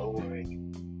roll over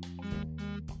you.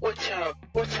 What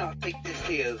y'all think this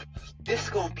is? This is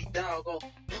gonna be doggone.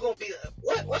 You gonna be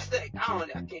what's that? I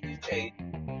can't even tell you.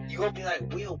 You gonna be like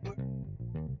Wilbur?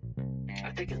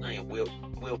 I think his name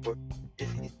Wilbur.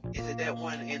 Is it that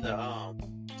one in the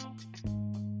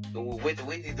with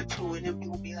the two in them? You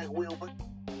gonna be like Wilbur?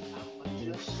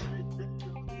 Just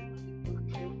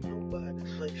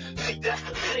see, that's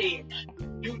the thing.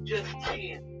 You just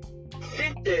can't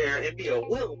sit there and be a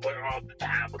Wilbur all the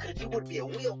time because you wouldn't be a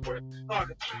Wilbur all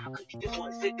the time because you just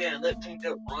want to sit there and let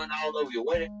people run all over your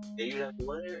wedding and you have to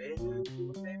wonder and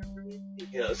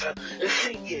so the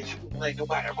thing is, you can let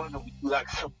nobody run over you like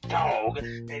some dog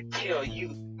and tell you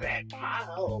that,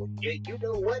 you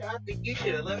know what? I think you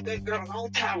should have left that girl a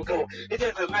long time ago. It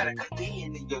doesn't matter because they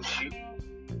ain't in your shoe.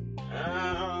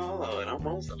 Oh, Lord, I'm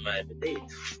on somebody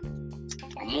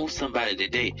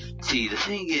today. See, the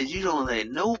thing is, you don't let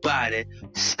nobody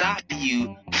stop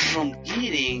you from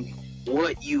getting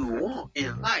what you want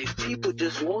in life. People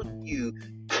just want you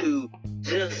to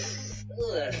just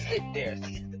sit there.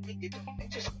 See, the thing is, they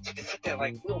just want you to sit there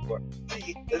like Wilbur.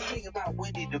 See, the thing about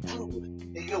Winnie the Pooh,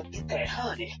 you don't get that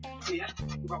honey. See, that's the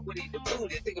thing about Winnie the Pooh.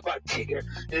 They think about Tigger.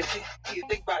 And see, you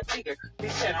think about Tigger. They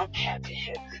said, I'm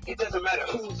happy. It doesn't matter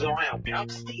who's around me. I'm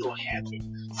still happy.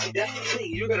 See, that's the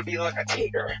thing. You're going to be like a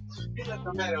Tigger. It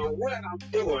doesn't matter what I'm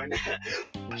doing.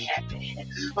 I'm happy.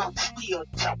 I'm still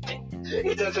jumping.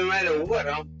 It doesn't matter what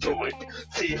I'm doing.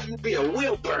 See, if you be a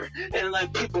Wilbur and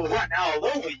let people run all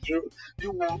over you,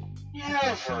 you will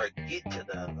never get to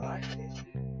the life that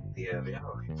you live.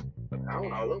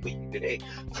 I'm all over you today.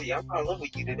 See, I'm all over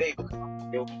you today because I'm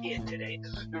on your head today.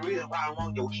 The reason why I'm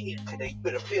on your head today, you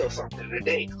better feel something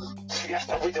today. See, that's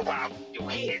the reason why I'm on your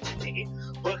head today.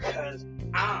 Because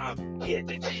I'm here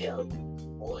to tell you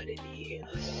what it is.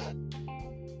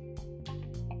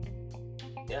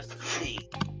 That's the thing.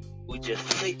 We're just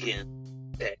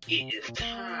thinking that it is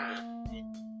time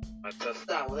to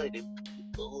stop letting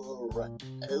people run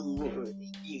over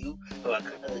you because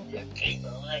you can't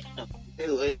let them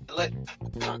do it. Let them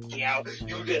punk you out.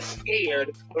 You're just scared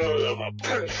of a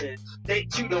person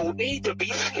that you don't need to be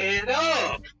scared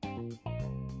of.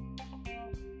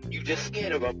 You're just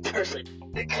scared of a person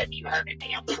that couldn't even hurt a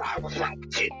damn fly. What's wrong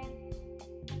with you?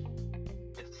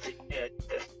 Just sit there,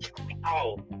 just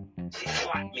oh. She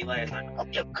slapped me last night.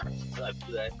 I'm just cursing slapped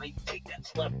you last night. You take that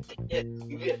slap,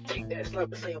 you just take that slap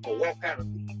and say I'm gonna walk out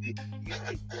and leave you. You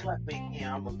slap me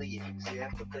again, I'm gonna leave you. See,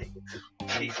 that's the thing.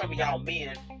 See, some of y'all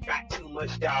men got too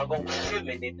much doggone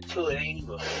feminine until it ain't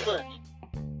even funny.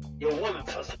 Your woman's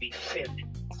supposed to be feminine.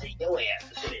 See, your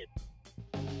ass is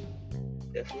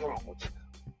feminine. That's wrong with you.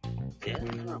 That's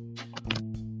wrong.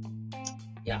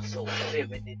 Y'all so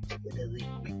feminine.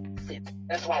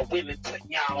 That's why women put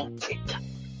y'all on TikTok.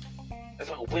 That's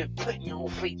why we're putting you on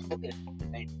Facebook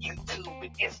and YouTube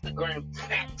and Instagram,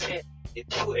 Snapchat, and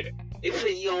Twitter. They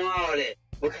put you on all that.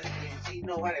 Because you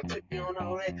know why they put you on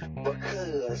all that?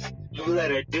 Because you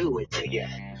let her do it to you.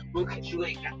 Because you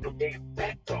ain't got no damn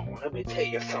backbone. Let me tell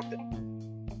you something.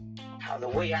 How the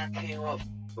way I came up,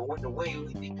 the way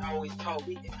they always taught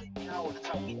me, they always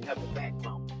taught me to have a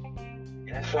backbone. And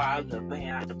that's why I'm the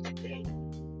man I am today.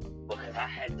 Because I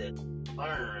had to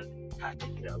learn how to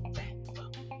get a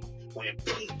backbone. When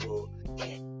people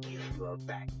can't give you a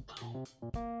backbone.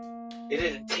 It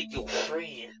doesn't take your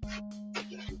friends to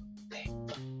give you a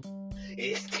backbone.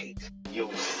 It takes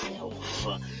yourself.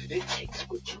 It takes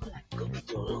what you gotta go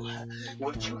through.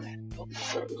 What you gotta go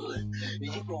through.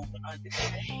 You're gonna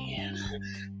understand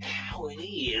how it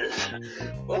is.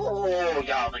 Oh,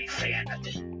 y'all ain't saying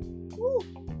nothing. Woo.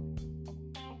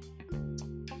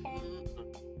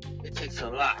 It takes a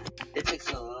lot. It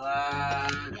takes a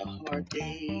lot of hard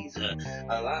days, a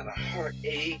lot of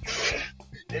heartaches.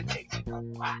 It takes a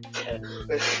lot.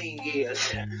 The thing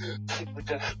is, people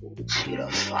just want you to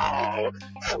fall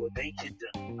so they can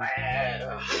just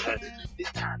laugh.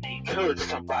 It's time to encourage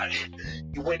somebody.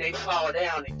 When they fall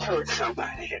down, encourage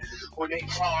somebody. When they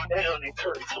fall down,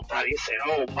 encourage somebody. Say,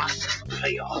 oh, my sister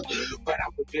fell, but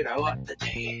I'm going to get her up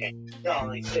today.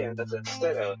 Y'all ain't saying that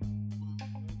instead of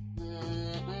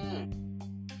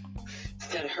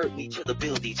hurt each other,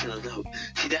 build each other up.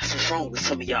 See, that's what's wrong with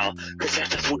some of y'all, because y'all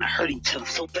just want to hurt each other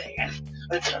so bad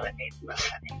until it ain't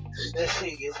nothing. The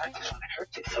thing is, I just want to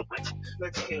hurt you so much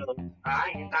until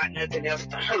I ain't got nothing else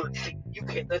to hurt. See, you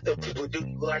can't let those people do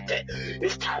you like that.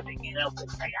 It's time to get up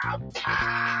and say, I'm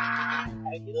tired.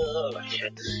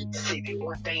 See, the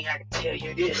one thing I can tell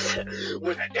you this,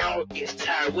 when a dog gets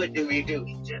tired, what do? He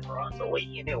just runs away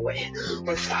anyway.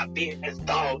 But stop being this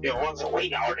dog that runs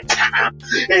away all the time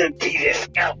and be this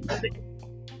elf.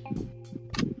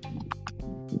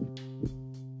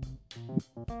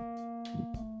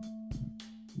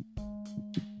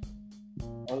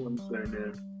 I want to say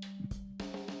that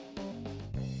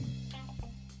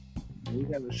we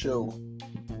have a show,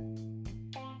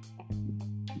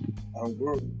 a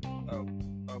group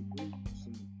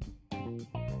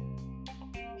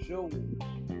show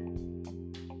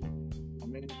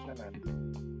many times.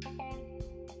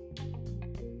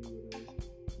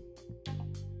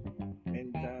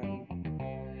 Anytime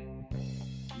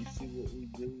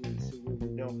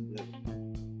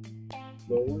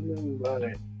But what I mean by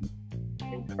that,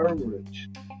 encourage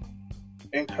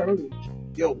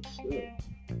yourself.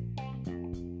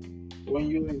 When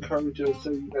you encourage yourself,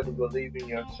 you got to believe in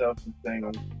yourself and say,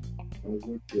 I'm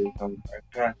with this, I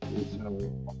got this, I'm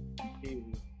here.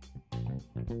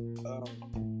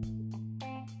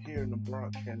 Hearing the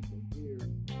broadcast and hear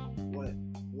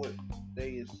what they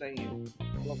is saying.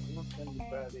 But one thing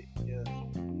about it is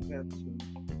you got to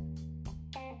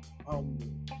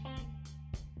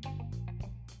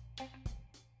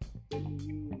when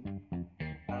you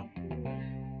out there,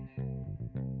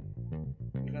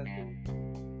 you got to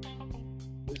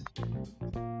listen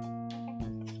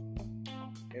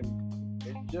and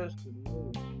just to know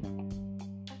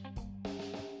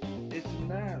it's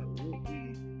not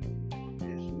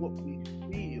what we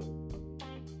feel.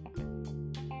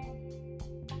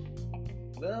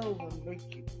 Love will make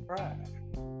you cry.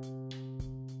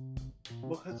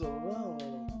 Because love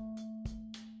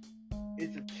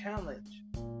is a challenge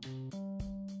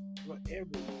for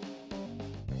everyone.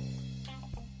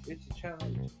 It's a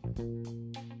challenge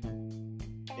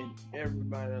in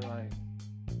everybody's life.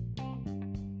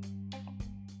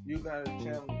 You got a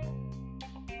challenge.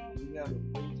 You gotta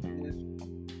face this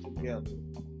together.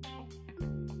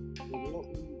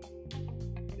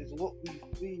 It's what we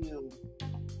feel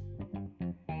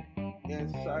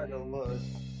inside of us.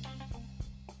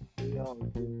 We all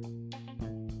do.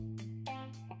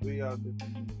 We all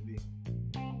different human beings.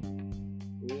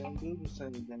 We don't do the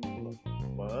same thing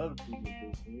what other people do.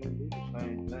 We don't do the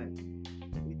same thing.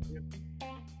 We different.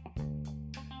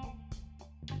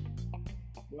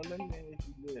 Well, let me ask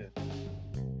you this.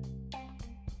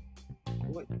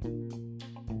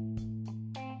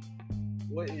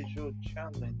 What is your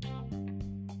challenge?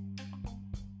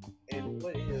 And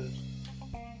what is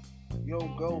your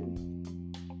goal?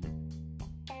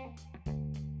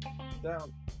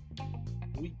 Without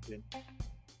weeping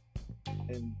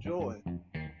and joy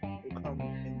will come in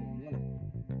the morning.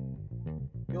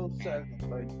 Your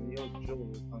sacrifice and your joy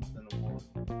will come in the morning.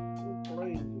 Your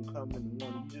praise will come in the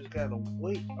morning. You just gotta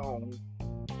wait on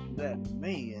that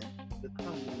man to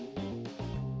come in the morning.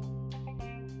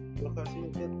 Because he's a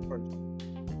good person.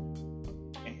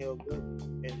 And he'll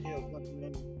come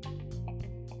in.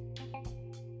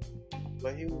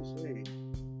 But he will say,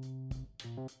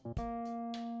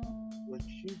 what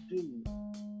you do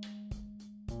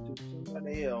to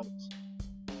somebody else,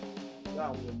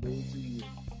 God will do to you.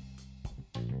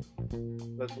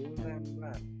 Because one thing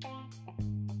about it,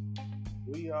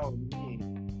 we all need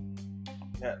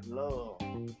that love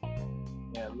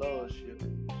ship.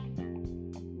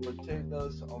 It will take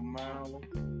us a mile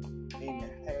and a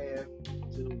half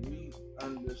till we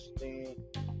understand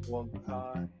what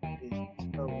God is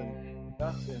telling.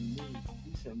 God said move.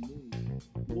 He said move.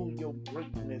 Move your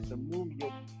greatness and move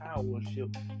your power ship.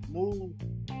 Move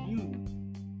you.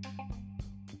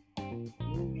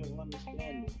 Move your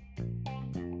understanding.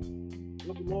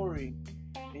 Your glory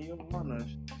and your honor.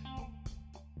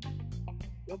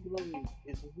 Your glory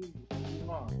is who you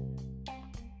are.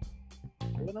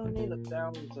 We don't need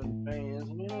 1,000 fans.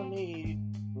 We don't need.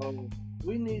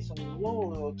 We need some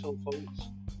loyalty, folks.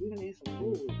 We need some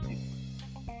loyalty.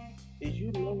 Is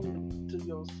you loyal to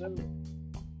yourself?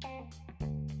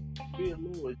 Be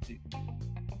loyalty.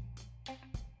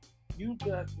 You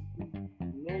got to be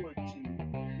loyalty.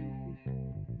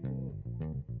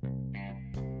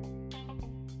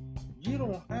 You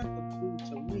don't have to prove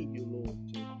to me your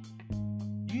loyalty.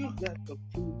 You got to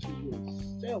prove to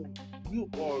yourself you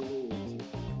are loyalty.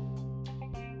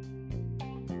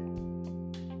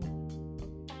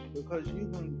 Because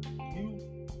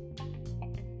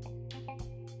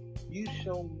you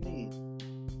show me,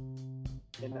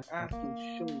 and I can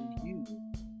show you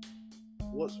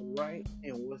what's right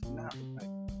and what's not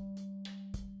right.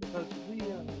 Because we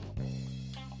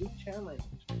challenge.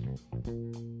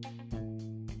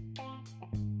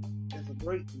 It's a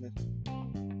greatness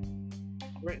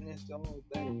all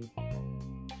day.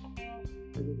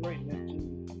 It's a greatness to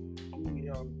who we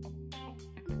are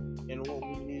and what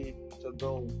we need to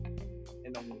go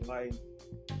in our life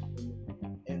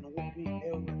and what we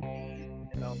ever need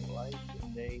in our life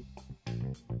today.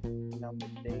 In our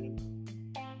day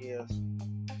is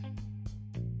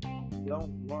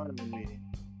don't run with it.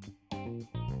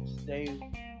 Stay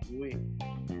with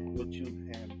what you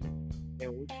have.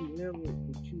 And what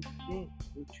you think,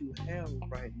 what you have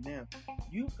right now,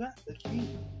 you got the key.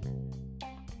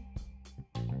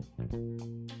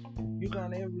 You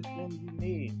got everything you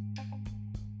need.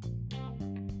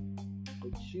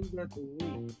 But you got to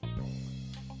wait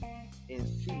and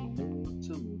see more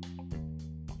to it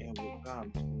and what God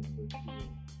is going to do.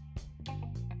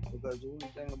 Because the only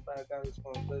thing about God is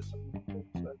going to bless some people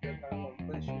like that. I'm gonna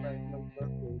bless you like no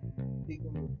other. He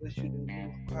gonna bless you that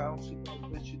new house. He gonna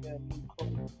bless you that new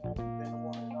clothes. Been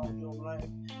wanting all your life.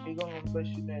 He gonna bless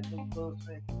you that new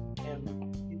husband. And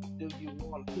do you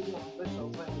want? He gonna bless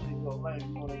those things in your life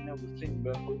you ain't never seen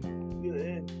before.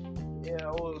 Yeah.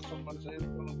 Or somebody say it's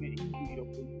gonna get easier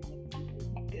for you.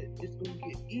 It's gonna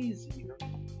get easier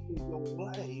in your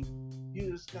life.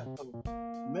 You just got to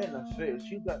manifest.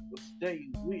 You got to stay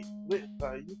with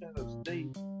God. You got to stay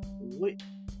with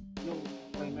your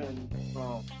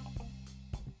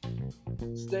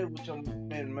stay with your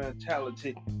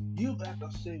mentality. You got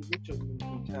to stay with your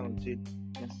mentality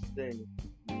and stay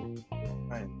with your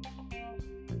pain.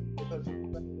 Because your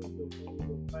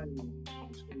pain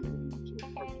is going to lead you to a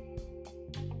purpose.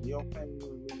 Your pain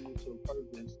will lead you to a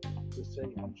purpose to say,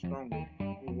 I'm stronger,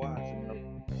 I'm wise enough,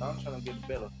 I'm trying to get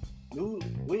better.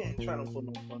 We ain't trying to put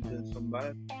no front in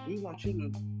somebody. We want you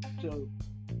to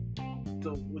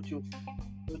what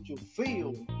you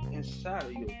feel inside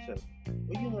of yourself.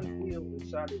 What you want to feel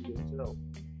inside of yourself.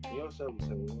 Yourself will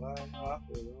say, well, I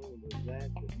feel all of that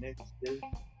the next day.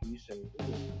 You say, it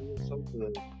feels so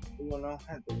good. We will not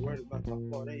have to worry about my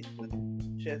heartache, the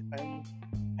chest pain,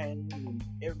 and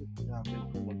everything I've been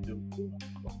going through. We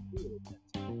don't feel that.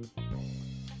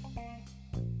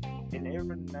 And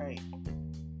every night,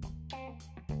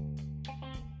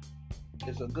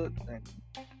 it's a good thing.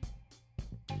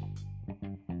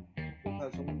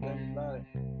 Because when you think about it,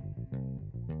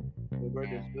 the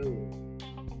word is good.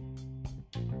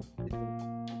 It comes to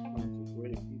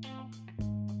greater people.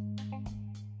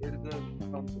 Greater good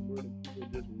comes to greater people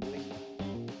just wait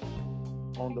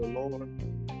on the Lord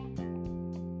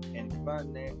and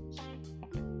finance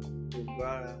with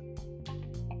God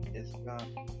is God.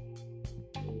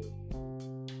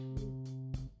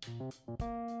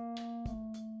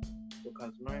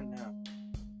 Because right now,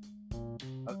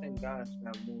 I think God's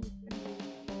got more things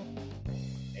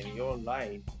in your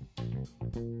life.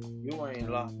 You ain't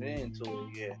locked into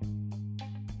it yet.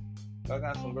 I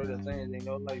got some greater things in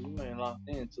your life you ain't locked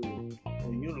into it.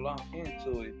 When you lock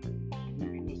into it,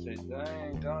 you say,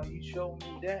 dang, God, you showed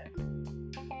me that.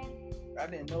 I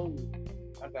didn't know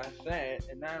I got sad,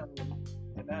 and I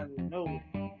didn't know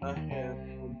I had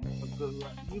a good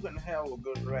ride. You're going to have a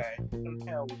good ride. You're going to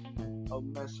have a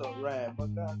mess up ride.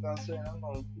 But God said, I'm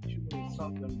going to put you in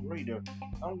something greater.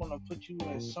 I'm going to put you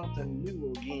in something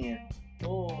new again.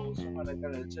 Oh, somebody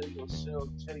got to tell yourself,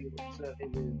 it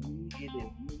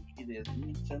is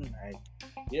me tonight.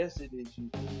 Yes, it is you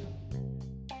tonight.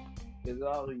 It's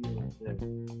all of you there.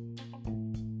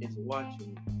 It's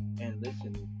watching and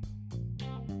listening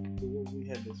to what we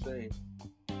had to say.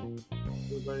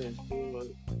 Your brother is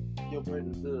good. Your brother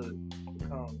is good to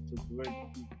come to great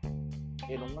people.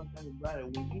 And the one thing about it,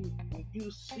 when you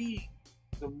see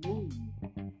the move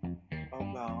of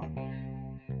God,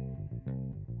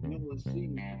 you will see.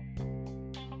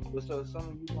 So some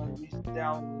of you gonna reach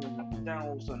thousands of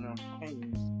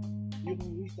pains. You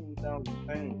gonna reach some thousand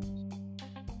pains.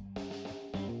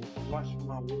 Watch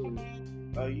my words.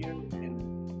 A year.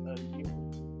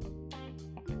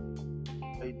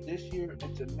 This year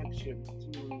into next year,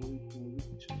 we can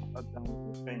reach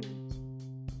 1,000 pains.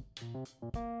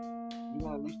 You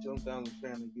wanna reach 1,000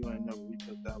 pains if you ain't never reached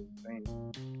 1,000 pains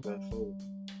before.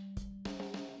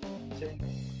 Take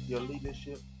your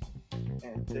leadership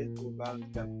and take what God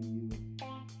has got for you.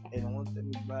 And one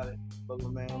thing about it, brother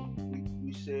man,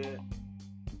 we said,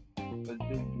 do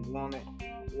you want it?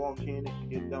 Walk in it.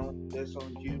 You don't, that's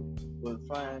on you. But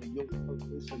find your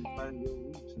purpose and find your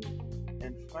reason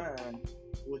and find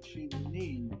what you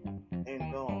need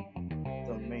in God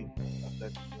to make a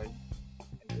better place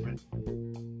and great good.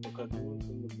 Because the one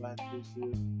thing about this is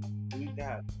we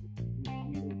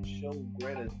don't show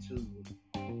gratitude.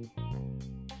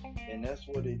 And that's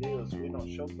what it is. We don't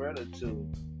show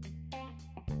gratitude.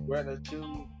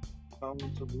 Gratitude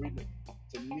comes to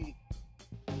meet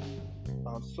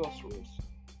our sorcerers.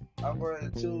 Our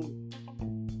gratitude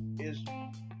is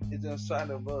inside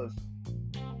of us.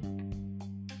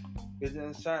 It's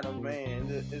inside of man.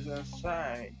 It's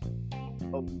inside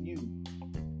of you.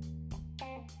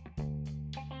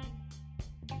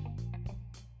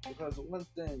 Because one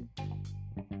thing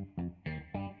I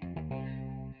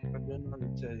didn't want to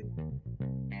tell you.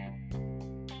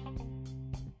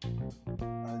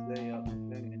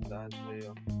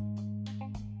 Isaiah.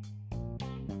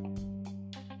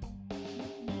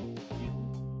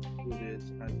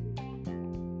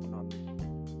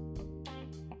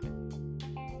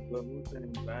 But one thing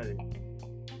about it,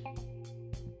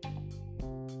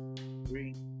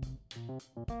 read,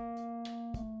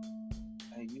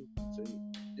 and you say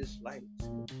this light,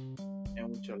 and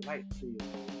with your light field,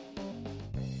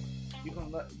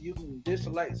 you can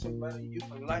dislike somebody, you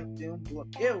can like them,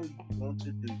 whatever you want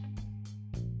to do.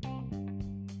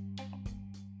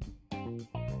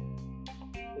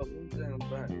 But one thing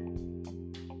about it,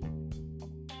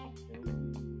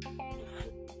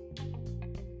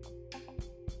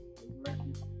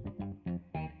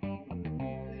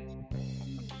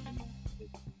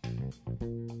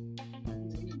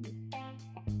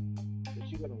 but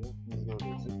you gotta work on your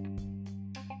resistance.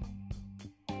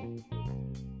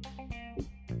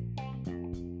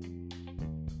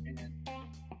 And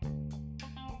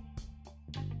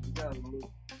you gotta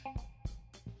look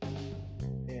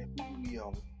at who we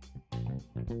are.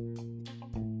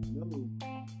 Know who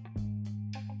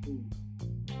we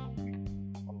are.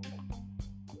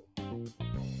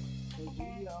 Because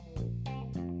we are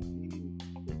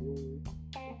the word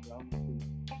of God to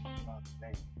our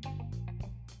name.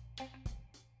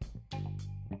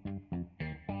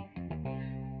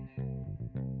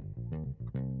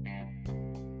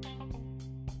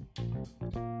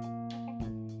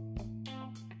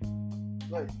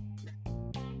 But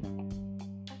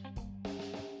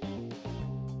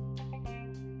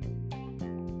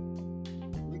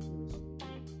weakness,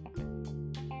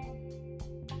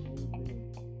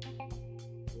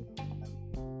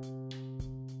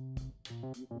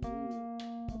 you can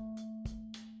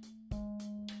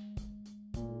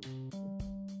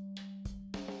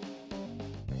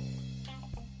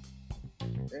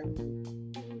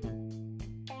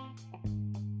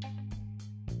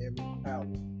every power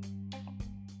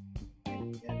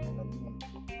and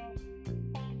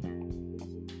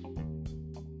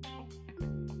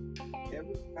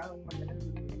every power and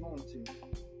every anointing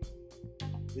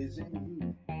is in you.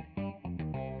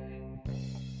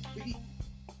 Speak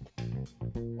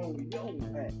on your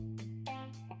back.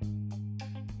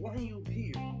 When you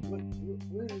hear, what is your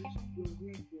reason to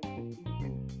be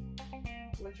here?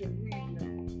 What's your reason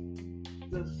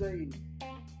to say,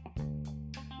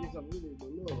 yes, I'm really the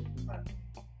love tonight?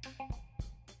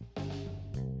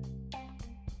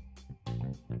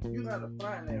 You gotta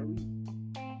find that reason.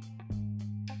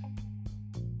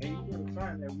 And you gotta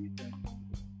find that reason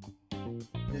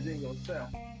is in yourself.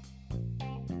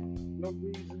 Your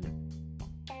reason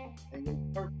and your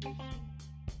purpose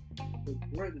for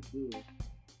greater good.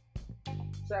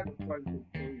 Sacrifice for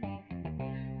you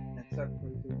and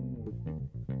sacrifice for you.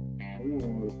 You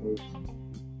want to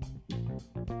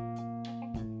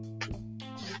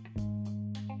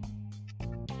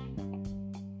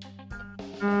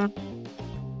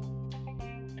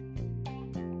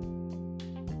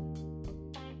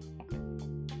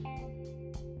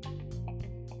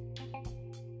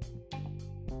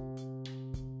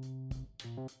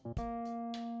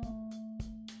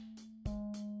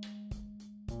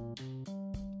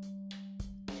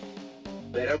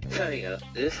But I'm telling you,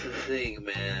 this is the thing,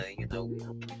 man. You know, we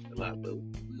don't preach a lot, but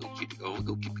we're gonna keep it going. We're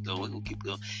gonna keep it going. We're gonna keep it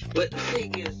going. But the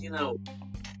thing is, you know,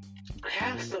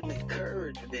 have some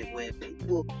encouragement when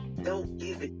people don't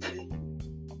give it to you.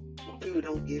 When people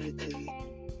don't give it to you,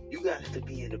 you got to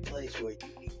be in a place where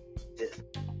you just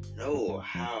know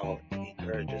how to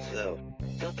encourage yourself.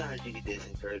 Sometimes you can just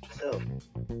encourage yourself.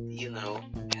 You know,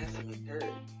 have some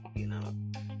encouragement. You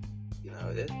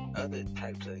know, there's other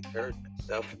types of encouragement,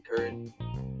 self-encouragement.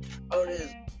 Oh,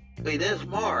 there's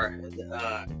Mar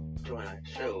joined our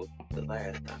show the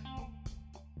last time.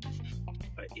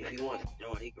 But if he wants to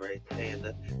join, he can raise his hand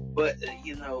up. But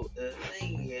you know, the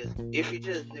thing is, if you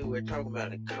just knew, we're talking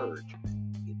about encouragement,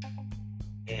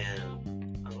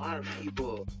 and a lot of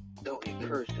people don't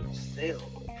encourage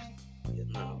themselves. You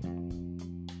know,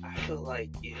 I feel like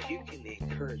if you can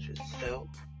encourage yourself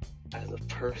as a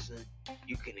person,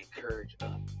 you can encourage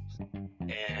others.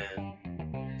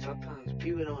 And sometimes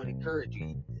people don't encourage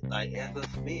you. Like as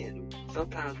us men,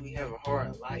 sometimes we have a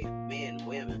hard life, men,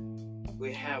 women,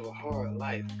 we have a hard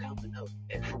life coming up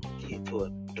from a kid to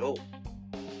an adult.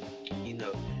 You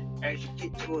know, as you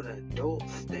get to an adult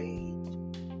stage,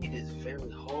 it is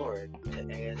very hard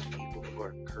to ask people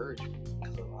for encouragement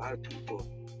because a lot of people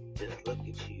just look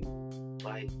at you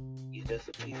like you're just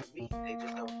a piece of meat. They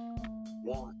just don't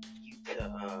want you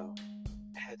to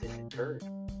have this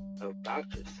encouragement about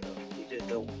yourself.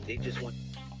 They just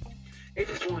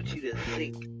want you to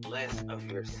think less of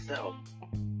yourself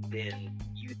than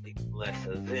you think less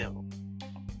of them.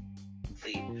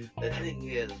 See, the thing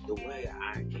is, the way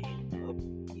I came up,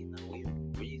 you know, we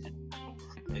reason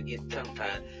again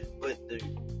sometimes, but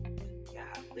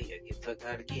golly, I get tongue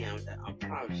out again. I'm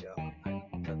proud of y'all. I'm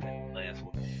not gonna tongue out the last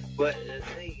one. But the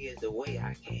thing is, the way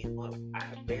I came up, I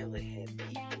barely had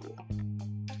people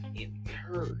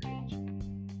encourage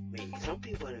me. Some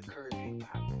people encouraged me, but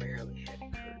I barely had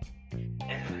encouragement.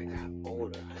 As I got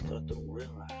older, I started to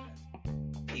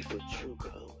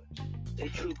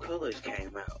colors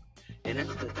came out. And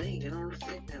that's the thing, and I'm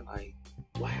sitting there like,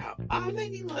 wow, how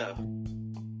many left?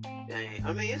 Dang,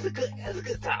 I mean, it's a good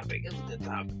topic. It's a good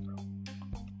topic, bro.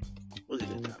 It's a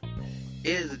good topic. It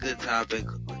is a good topic.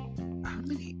 How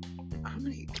many,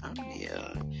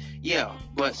 yeah,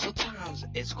 but sometimes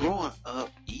it's growing up,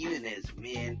 even as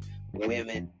men,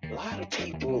 women, a lot of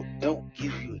people don't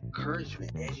give you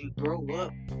encouragement as you grow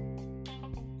up.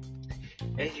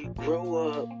 As you grow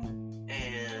up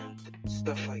and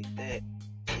stuff like that,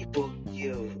 people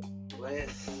give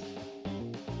less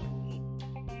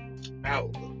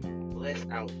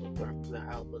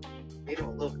outlook. They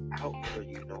don't look out for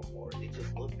you no more. They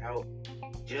just look out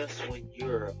just when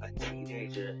you're a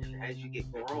teenager, and as you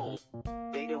get grown,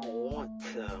 they don't want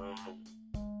to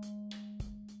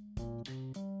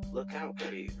look out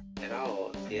for you at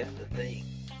all. See, that's the thing.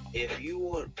 If you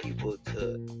want people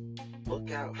to look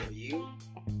out for you,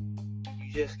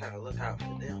 you just gotta look out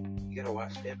for them. You gotta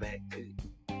watch their back too.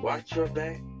 Watch your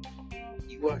back.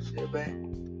 You watch their back.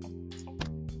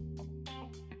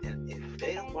 And if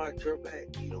they don't watch your back,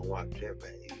 you don't watch their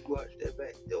back. If you watch their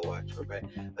back, they'll watch your back.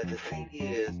 But the thing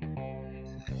is,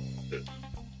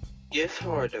 it's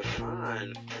hard to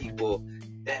find people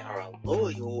that are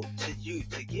loyal to you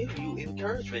to give you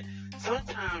encouragement.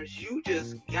 Sometimes you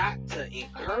just got to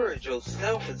encourage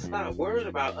yourself and stop worrying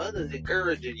about others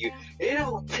encouraging you. It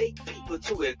don't take people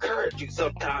to encourage you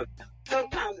sometimes.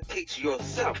 Sometimes it takes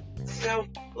yourself.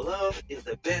 Self-love is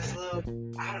the best love.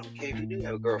 I don't care if you do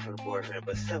have a girlfriend or boyfriend,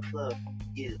 but self-love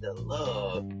is the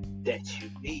love that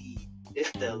you need.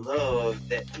 It's the love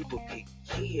that people can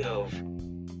give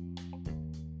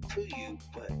to you,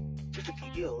 but people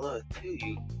can give love to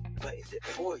you, but is it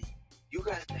for you? You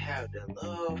got to have the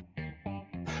love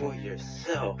for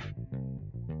yourself.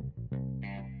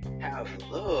 Have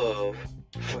love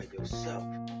for yourself.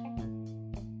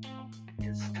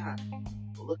 And stop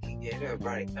looking at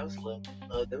everybody else love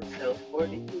themselves more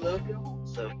than you love your own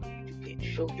self. You can't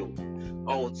show your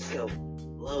own self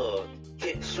love. You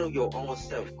can't show your own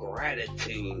self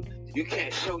gratitude. You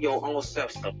can't show your own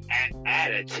self some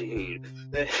attitude.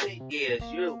 The thing is,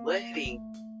 you're letting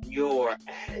your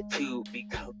attitude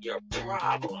become your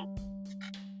problem.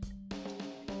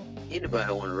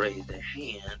 Anybody want to raise their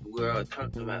hand? We're all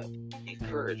talking about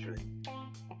encouragement.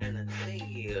 And the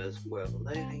thing is, we're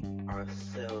letting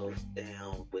ourselves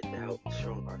down without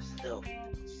showing ourselves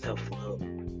self-love.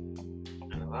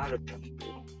 And a lot of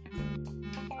people,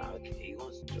 okay, he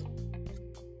wants to joke.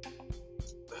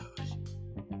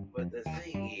 But the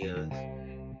thing is,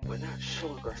 we're not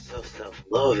showing ourselves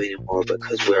self-love anymore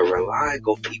because we're relying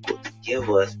on people to give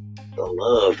us the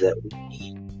love that we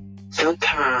need.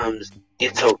 Sometimes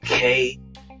it's okay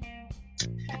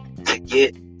to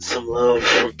get some love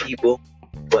from people,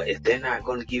 but if they're not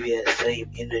going to give you that same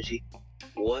energy,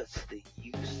 what's the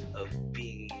use of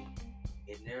being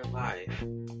in their life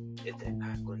if they're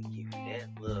not going to give you that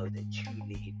love that you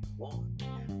need and want?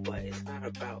 But it's not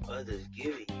about others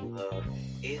giving you love.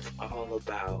 It's all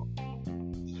about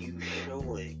you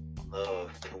showing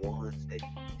love to ones that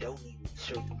don't even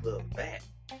show you love back.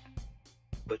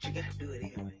 But you gotta do it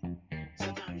anyway.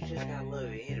 Sometimes you just gotta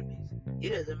love your enemies. It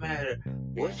doesn't matter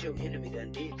what your enemy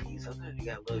done did to you. Sometimes you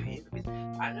gotta love your enemies.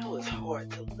 I know it's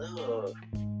hard to love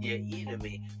your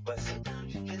enemy, but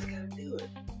sometimes you just gotta do it.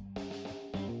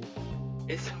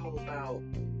 It's all about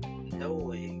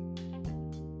knowing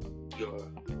your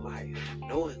life,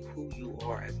 knowing who you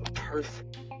are as a person,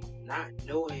 not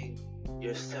knowing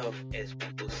yourself as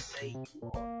people say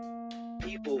you are.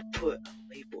 People put a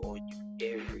label on you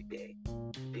every day.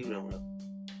 People don't know.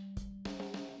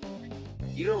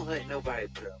 You don't let nobody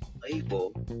put a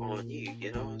label on you,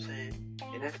 you know what I'm saying?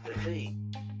 And that's the thing.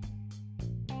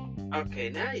 Okay,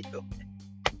 now you go.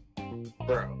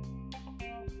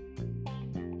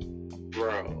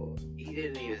 Bro, he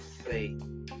didn't even say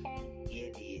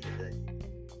anything.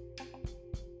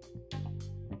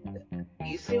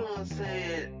 You see what I'm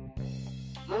saying?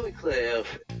 Let me clear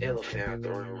the elephant out the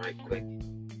room right quick.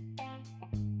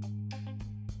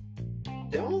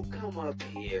 Don't come up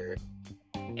here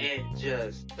and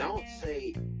just don't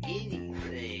say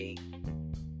anything,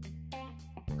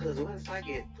 because once I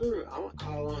get through, I'm gonna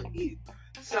call on you.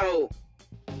 So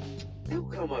don't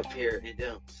come up here and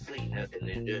don't say nothing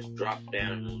and just drop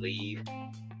down and leave.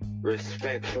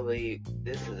 Respectfully,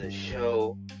 this is a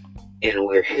show and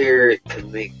we're here to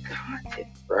make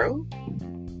content, bro.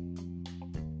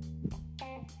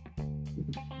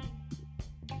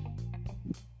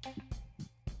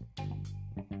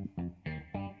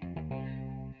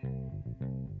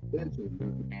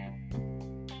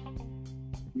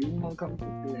 You want to come to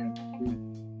here and speak.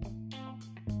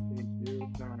 It's your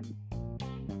time.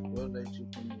 Well, let you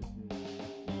communicate.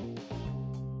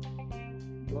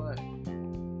 But,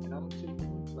 and I'm gonna tell you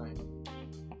one thing.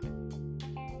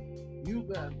 You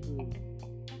got to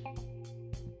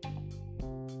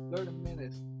 30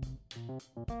 minutes.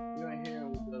 You ain't hearing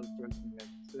what the other person has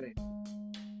to say.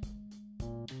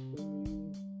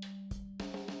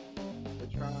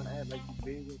 They're trying to act like you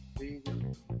bigger,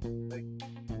 like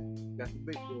you got the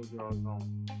big boy drawers on.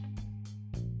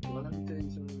 Well, let me tell you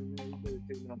something, man. You better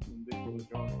take off some big boy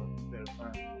drawers on. You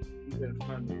better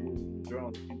find the little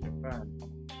drawers you can find.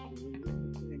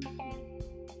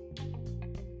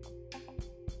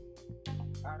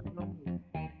 I know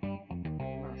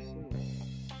myself,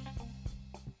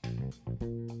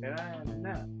 and I am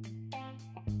not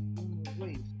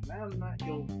I'm not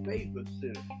your favorite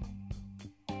sitter.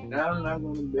 Now I'm not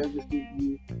gonna beg to see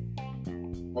you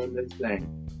on this thing.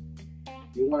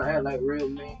 You wanna act like real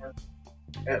man,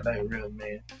 act like real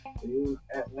man. If you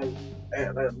wanna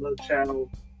act like a little child,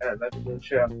 act like a little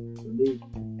child. Believe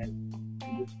and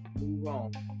just move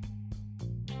on.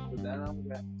 But I don't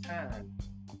got time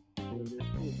for this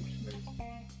foolishness.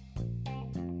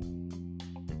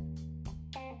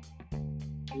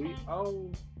 We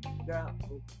all got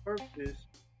a purpose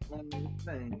on this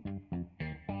thing.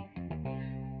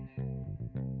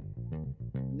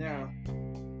 Now,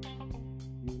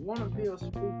 you want to be a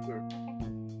speaker,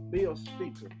 be a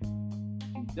speaker.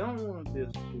 You don't want to be a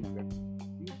speaker,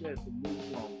 you got to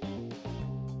move on.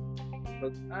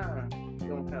 Because I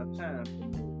don't have time to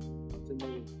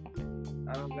move.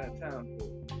 I don't got time for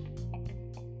it.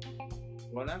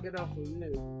 When I get off of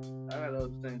this, I got other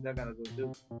things I gotta go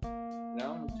do.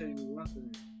 Now I'm gonna tell you one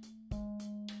thing.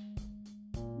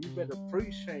 You better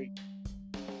appreciate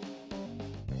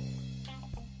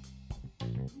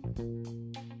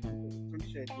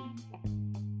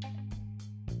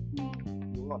who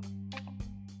you are.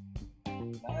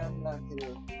 I'm not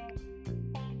here to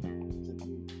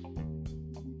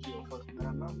beat you a first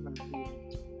time. I'm not here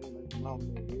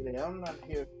I'm not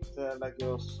here to act like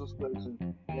your sisters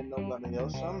and nobody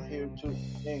else. I'm here to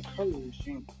encourage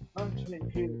you. I'm here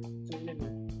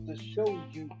to show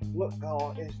you what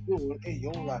God is doing in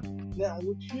your life. Now,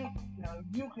 you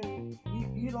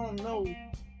don't know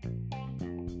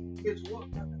it's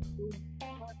what God is doing.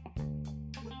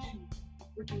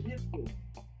 What you here for?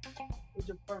 What's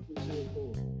your purpose here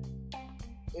for?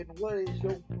 And what is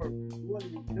your purpose? What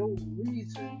is your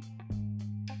reason?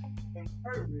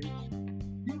 Encourage.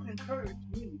 You can encourage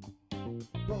me,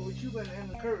 but you better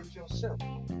encourage yourself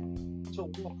to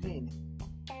walk in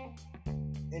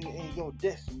your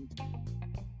destiny.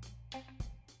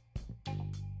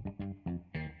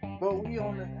 But we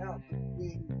on the out,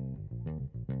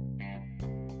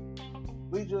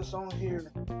 we just on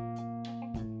here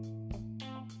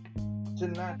to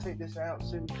not take this out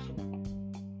seriously.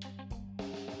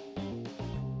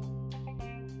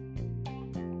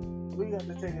 We got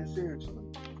to take it seriously.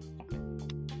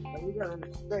 And we got to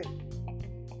respect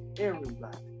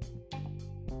everybody.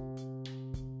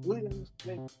 We got to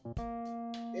respect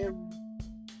everybody.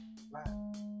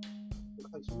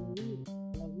 Because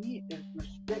when we is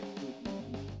respecting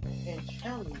you and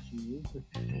challenging you,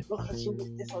 because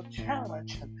it's a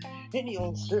challenge in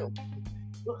yourself.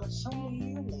 Because some of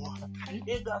you,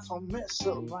 it got some messed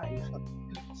up life.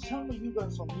 Some of you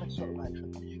got some messed up life.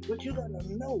 But you gotta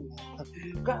know,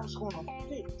 God's gonna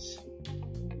fix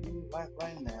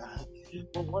right now.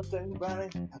 But one thing about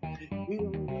it, we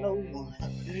don't know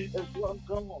if what's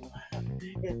going on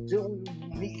is doing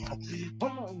me.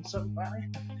 Come on, somebody.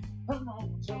 Come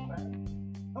on, somebody.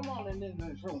 Come on in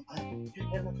this room and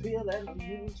feel that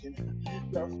anointing,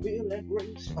 feel that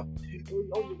grace. Oh,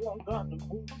 you want God to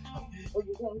move. Oh,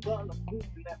 you want God to move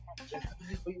in that mountain.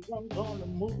 Oh, you want God to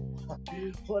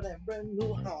move for that brand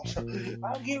new house.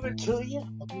 I'll give it to you.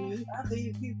 I'll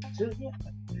give it to you.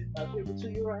 I'll give it to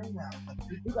you right now.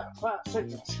 You got 5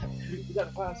 seconds. You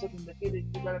got 5 seconds to get it.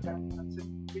 You got 5 seconds to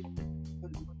get it.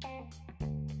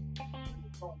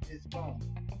 It's gone.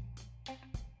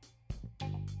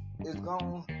 It's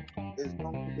gone. It's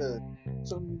gone for good.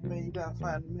 So man, you gotta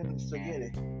find minutes to get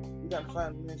it. You gotta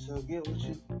find minutes to get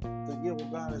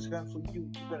what God has got for you.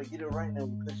 You gotta get it right now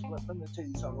because let me tell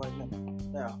you something right now.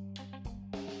 Now,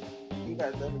 you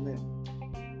got 30 minutes.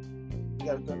 You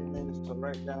got 30 minutes to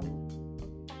write down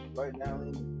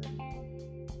anything.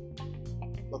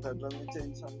 Because let me tell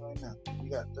you something right now. You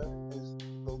got 30 minutes to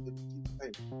go get a piece of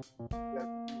paper.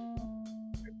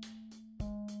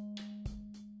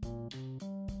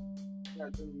 You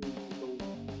got 30 minutes to go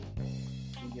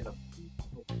and get a piece of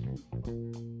paper.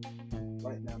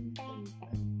 Right now,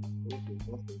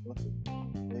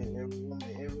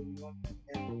 everyone.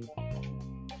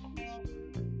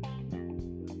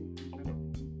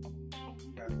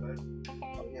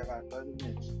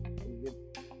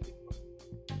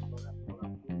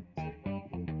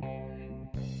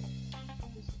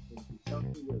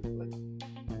 first place.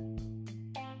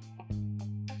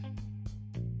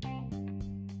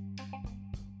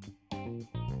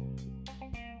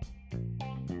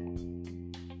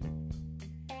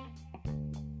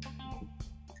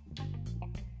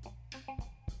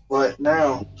 But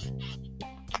now,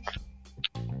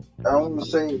 I want to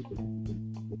say,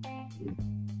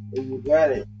 if you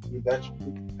got it, you got your piece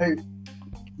of paper.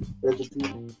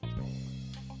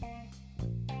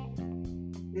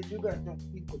 If you got your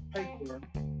piece of paper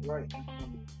right in front of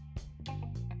you,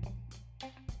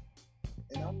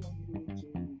 and I want you to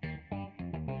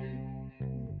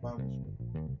read the Bible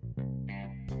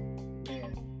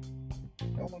and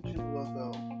I want you to look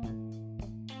up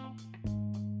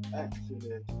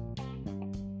Exodus,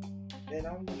 and I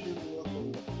want you to look up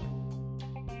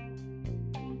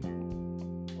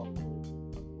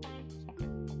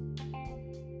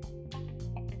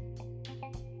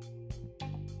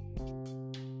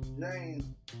James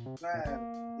 5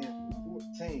 and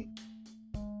 14.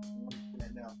 I'm looking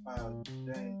at now 5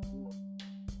 James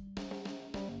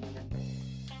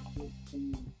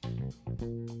 14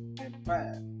 and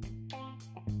 5.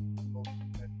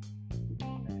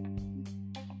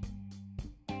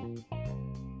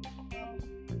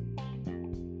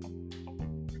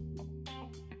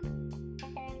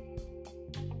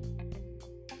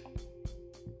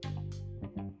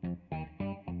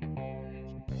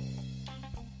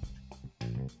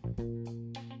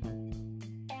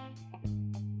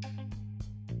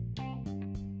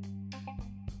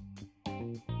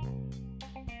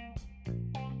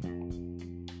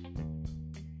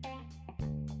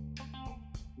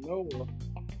 Noah.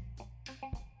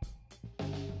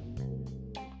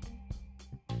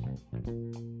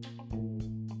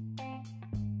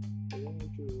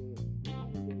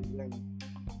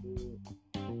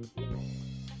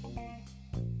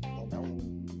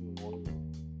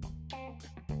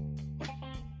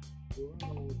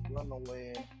 Run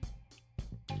away,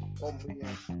 open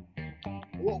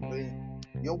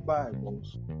your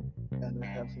Bibles and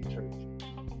have some church.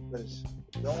 Because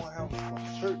you don't have some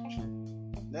church.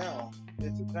 Now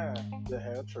it's a time to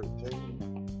have church. So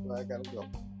I gotta go.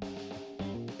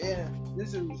 And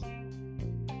this is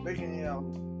making y'all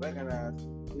recognize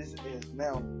this is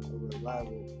now a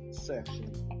revival session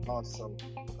also,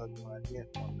 because when I get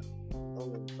on the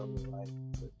revival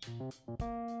session,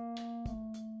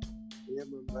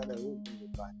 everybody open the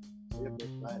Bible.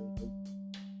 Everybody open the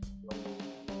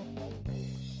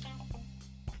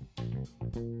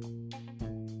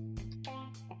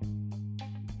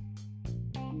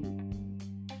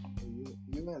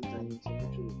you got things to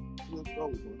flip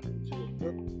over, to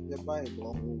flip your Bible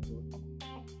over to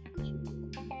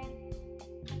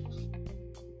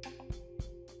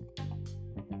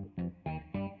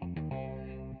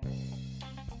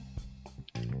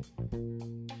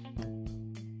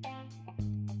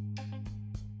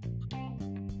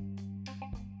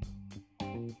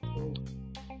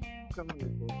come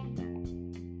here,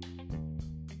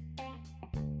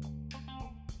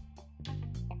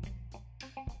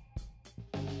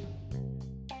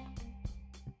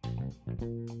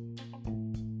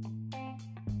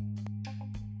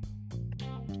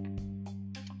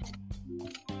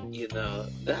 You know,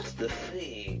 that's the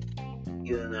thing.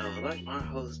 You know, like my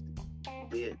host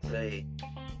did say,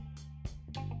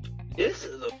 this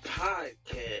is a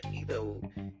podcast. You know,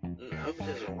 I'm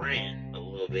just ranting a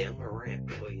little bit. I'm gonna rant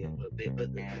for you a little bit.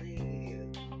 But the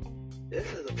thing is,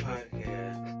 this is a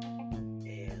podcast,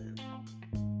 and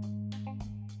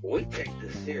we take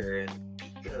this serious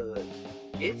because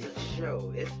it's a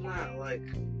show. It's not like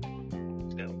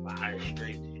a live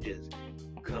stream. You just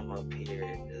come up here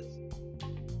and just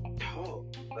talk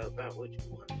about what you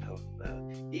want to talk about.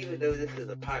 Even though this is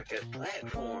a podcast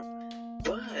platform,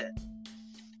 but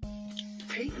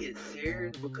take it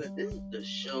serious because this is the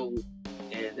show,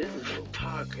 and this is for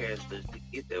podcasters to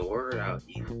get their word out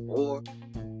even more.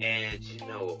 And you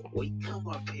know, we come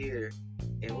up here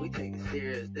and we take it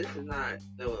serious. This is not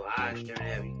no live stream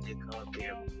having you come up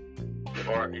here,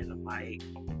 fart in the mic,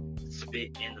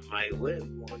 spit in the mic, whatever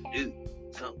you want to do,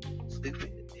 something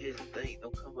stupid. Here's the thing: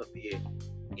 don't come up here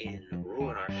and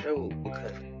ruin our show,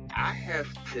 because I have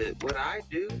to. What I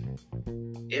do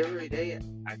every day,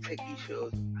 I take these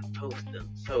shows, I post them.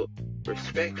 So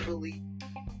respectfully,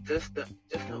 just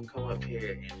don't come up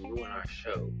here and ruin our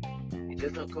show. You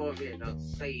just don't come up here and don't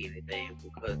say anything,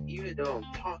 because even though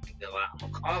I'm talking a lot, I'm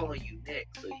gonna call on you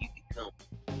next so you can come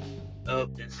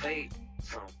up and say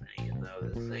something. You know,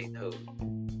 this ain't no.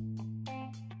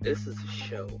 This is a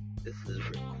show. This is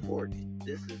recorded.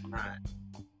 This is not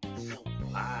some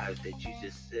live lives that you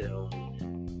just sit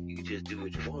on. You can just do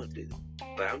what you want to do.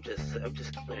 But I'm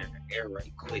just clearing the air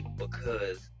right quick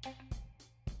because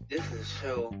this is a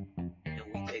show and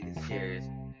we take it serious.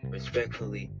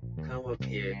 Respectfully, come up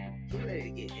here, get ready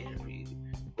to get interviewed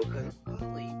because I'm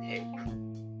calling you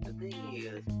next. The thing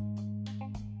is,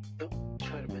 don't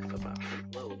try to mess up our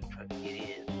flow and try to get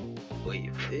in where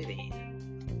you fit in.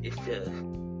 It's just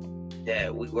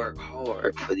that we work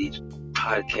hard for these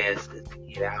podcasters to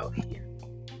get out here.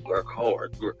 We work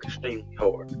hard, we work extremely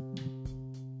hard,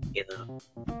 you know.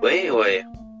 But anyway,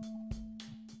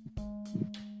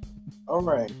 All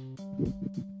right.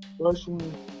 First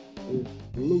one is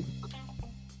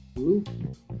Luke,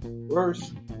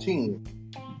 verse 10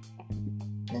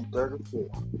 and 34.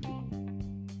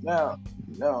 Now,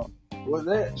 what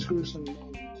that scripture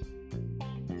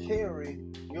means, carry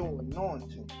your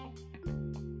anointing.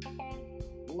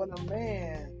 When a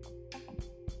man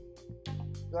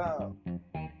God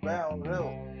bound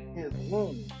up his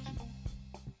wounds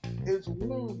and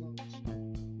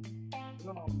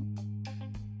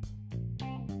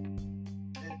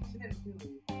sent him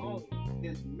on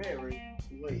his merry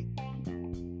way.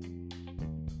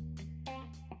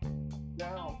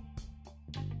 Now,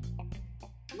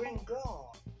 when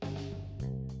God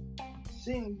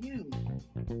send you,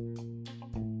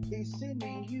 He's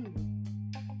sending you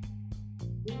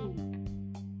through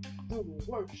the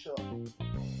workshop,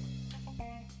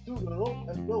 through the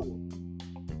open door.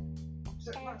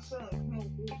 Said, my son, come on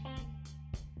through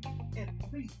and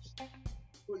preach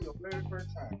for your very first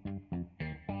time.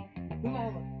 Come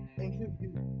on and give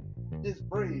you this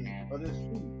bread or this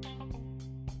food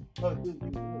or give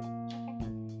you food.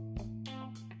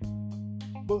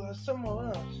 Because some of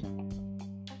us,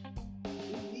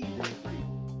 we need this bread.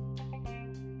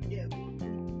 Yeah, we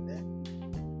need that.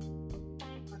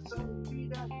 But some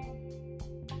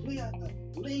we have to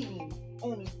lean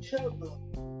on each other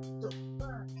to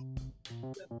find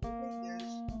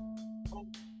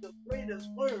the greatest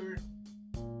word,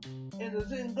 and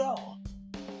it's in God.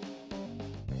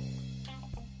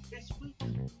 It's we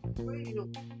can feel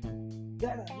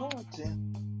that anointing.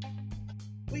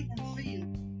 We can feel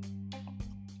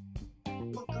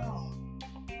what God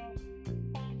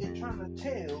is trying to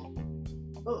tell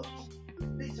us.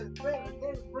 He said,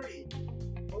 "Better bread."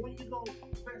 But when you go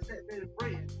fetch that daily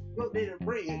bread, your daily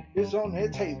bread is on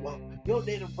that table. Your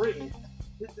daily bread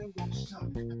is in your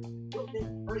stomach. Your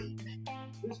daily bread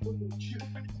is for your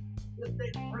children. Your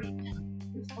daily bread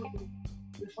is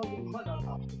for your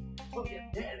mother-in-law, for your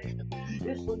daddy.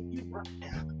 It's for you right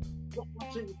now. Don't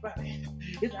want anybody.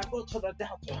 If I go to the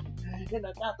doctor and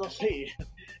the doctor said,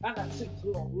 I got 6 months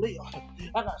to live.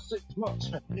 I got 6 months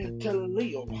to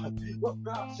live. What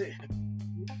God said,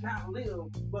 not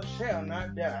live, but shall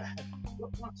not die.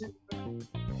 What wants anybody?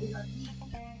 If I need,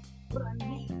 what I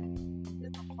need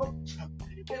is a coach.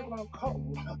 They're going to call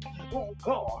on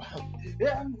God.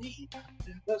 I need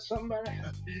somebody.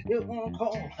 They're going to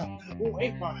call on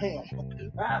Abraham,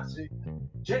 Isaac,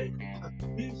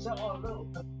 Jacob, Esau, Lord.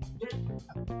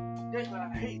 Jacob, I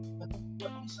hate,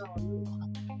 but Esau, Lord.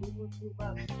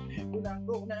 When I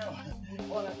go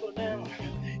down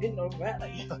in the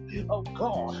valley of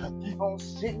God, I'm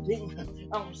sending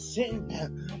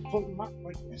for my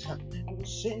greatness. I'm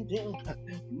sending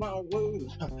my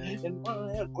words and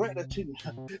my gratitude.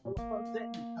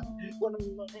 What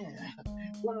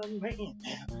a man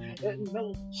that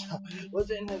knows what's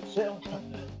in himself.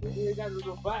 He got to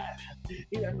survive.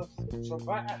 He got to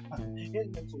survive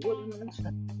in this wilderness.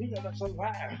 He got to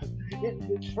survive in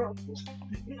his troubles.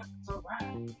 He got to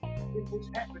survive in his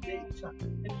happy days,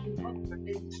 in his unhappy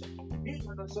days. He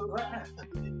got to survive.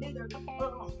 He got to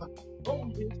fall on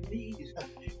his knees.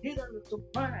 He got to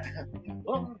survive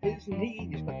on his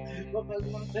knees. Because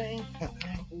one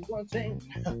thing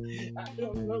I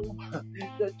don't know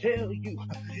to tell you,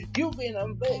 you've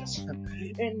been blessed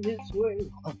in this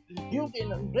world. You've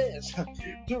been blessed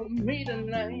through me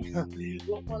tonight.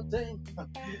 But one thing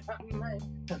I might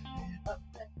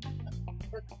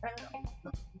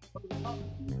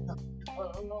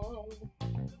along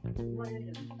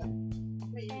when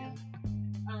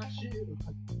I should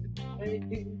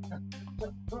make it to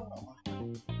God.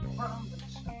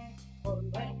 Promise for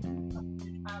land.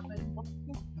 I've been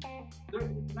walking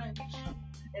 30 nights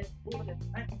and 40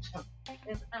 nights,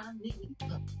 and I need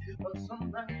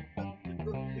somebody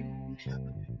to please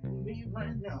me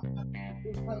right now.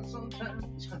 Because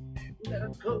sometimes we gotta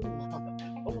go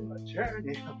on a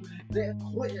journey that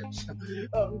quits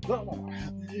God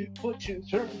put you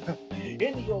through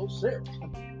in yourself.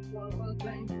 One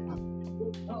thing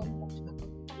will come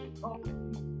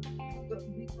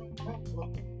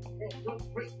and your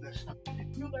greatness.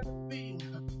 You gotta be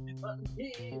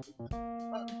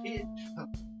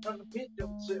unhitch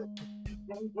yourself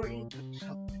from greatness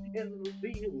and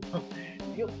reveal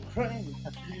your crying,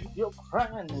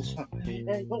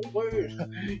 and your words.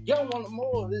 Y'all want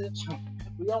more of this?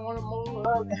 Y'all want more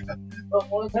of it?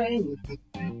 One thing,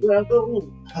 when I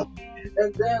go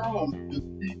and down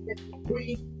and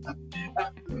breathe, I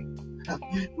breathe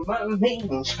my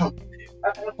nails.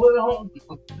 I put on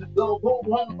the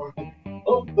whole armor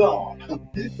of God.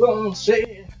 Gonna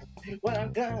say when I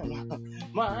got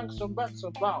my action backs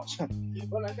about,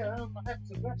 when I got my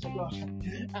action backs about,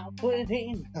 I put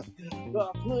in,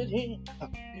 God put in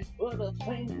what the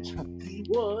things,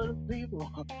 what the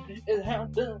people it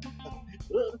have done,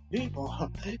 what the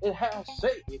people it have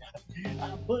said.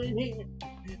 I put in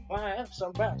my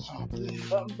action backs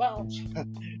about,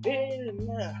 in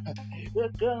the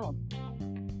gun.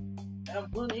 I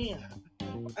put in.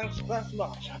 And splash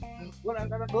marks. When I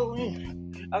gotta go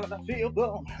in, I gotta feel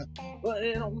God. But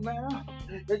it don't matter.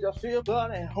 You just feel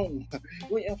God at home.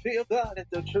 When you feel God at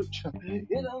the church,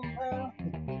 it don't matter.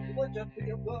 When you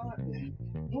feel God,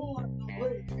 move out the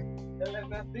way and let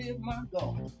me feel my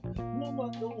God. Move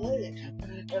out the way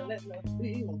and let me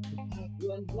feel the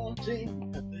anointing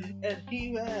as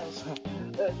He has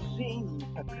seen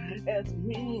as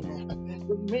meaning.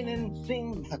 The meaning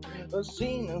seen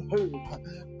and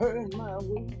heard my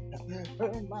word,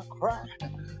 heard my cry,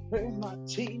 heard my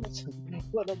tears.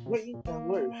 What a great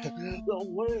word. The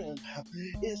word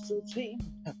is to sing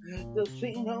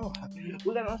on.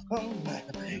 We got a song,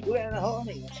 we got an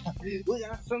audience, we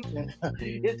got something.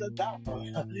 It's a doctor.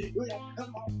 We got to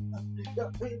come on.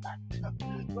 The free light,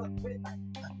 the free light.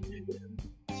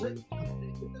 Sit,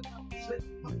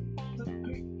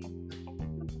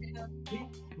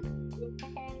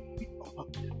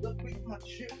 the break my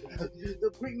shit, the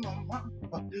break my mom,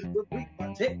 the break my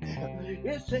tech.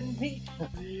 It's in me,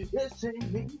 it's in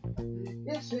me,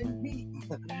 it's in me.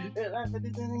 And I said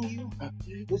it's in you,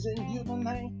 it's in you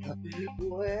tonight.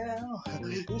 Well,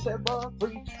 you said, boy,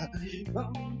 preach,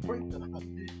 come on, preacher,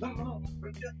 come on,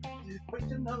 preacher.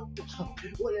 Preacher knows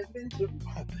what it's been through.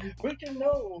 Preacher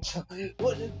knows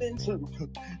what it's been through.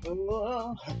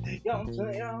 Oh, y'all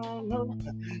don't know.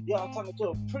 Y'all talking to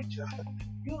a preacher.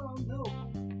 You don't know.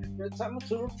 You're talking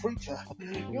to a preacher.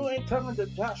 You ain't talking to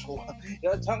Joshua.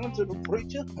 You're talking to the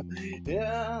preacher.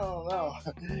 Yeah, I don't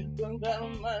know. You got a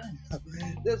mind.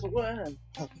 This word,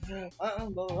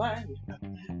 I'm the light.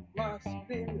 My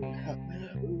spirit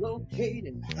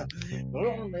located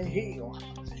on the hill.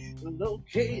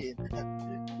 Located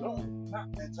on the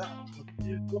mountaintop.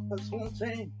 Because one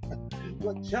thing,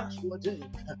 what Joshua did,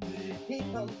 he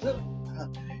comes up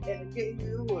and gave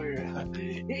you a word.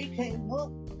 He came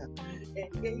up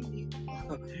and gave you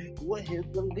what he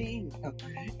believed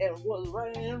and was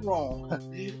right and wrong.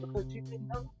 Because you didn't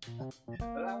know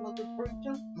that I was a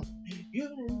preacher. You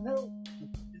didn't know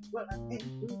what I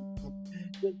came through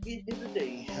to get here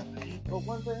today. But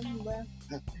one thing left,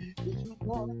 if you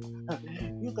want it,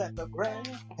 you got to grab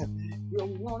it. You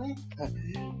want it,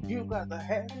 you got to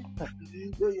have it.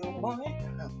 Do you want it?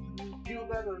 You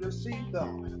got to receive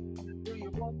God. Do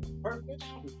you want purpose?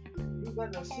 You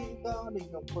got to see God in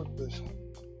your purpose.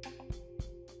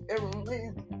 Every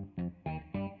man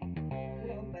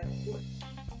on that foot,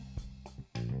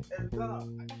 as God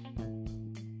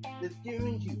is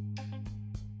giving you,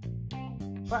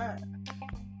 find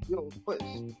your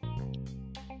place.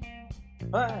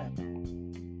 Find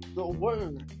the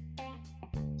word.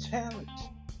 Challenge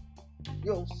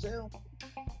yourself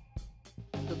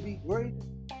to be greater,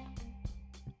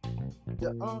 to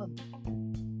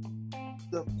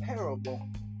the parable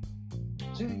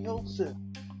to yourself.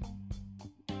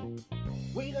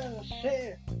 We gotta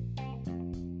share.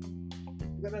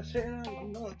 We gotta share our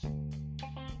anointing.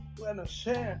 We gotta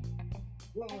share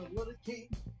what was little key.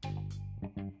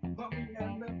 Mommy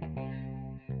got nothing.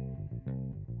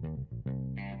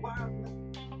 Wild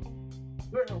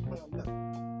girl found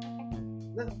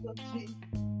nothing. Little key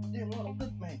didn't want a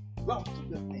good man. Lost a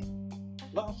good man.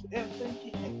 Lost everything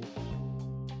she had.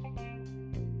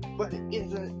 But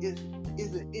is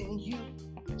it in you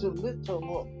to lift her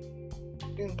up?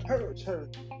 Encourage her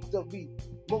to be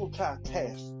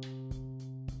multitask.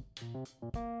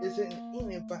 Is it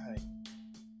in anybody?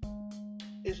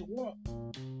 It's one.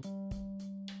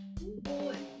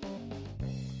 One.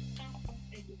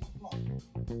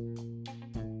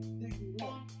 Do you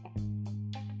want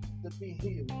to be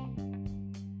healed?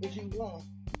 If you want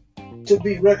to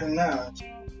be recognized,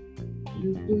 do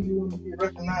you want to be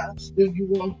recognized? Do you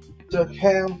want to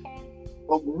have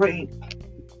a great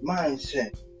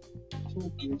mindset?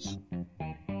 Focus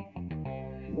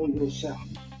on yourself.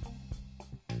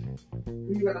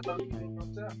 You gotta believe in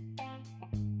yourself.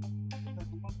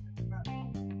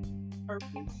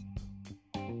 purpose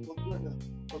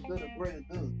for good or greater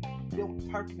good. Your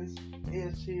purpose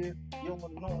is here. Your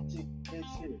anointing is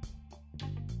here.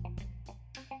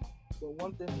 So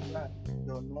one thing about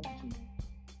the anointing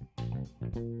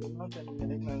is not gonna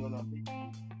be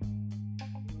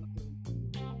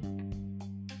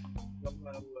no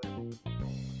matter what.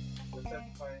 The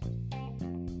sacrifice,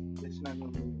 it's not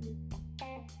gonna move you.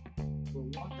 But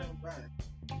one thing about it,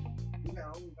 you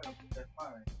always gotta put that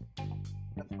fire.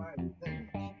 That fire is things.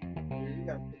 You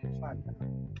gotta put the fire down.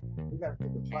 You gotta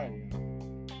put the fire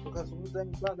down. Because one thing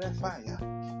about that fire,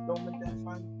 don't let that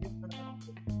fire get you.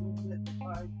 Don't let the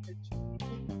fire get you.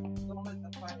 Don't let the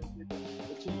fire get you.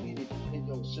 But you need it in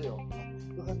yourself.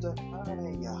 Because the fire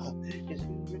is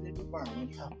getting ready to burn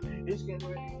you. It's getting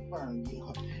ready to burn you.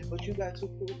 But you got to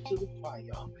go to the fire.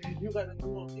 You got to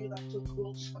go too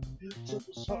close to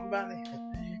somebody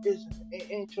is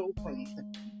ain't your friend.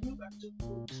 You got to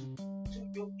go to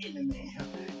your enemy.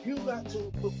 You got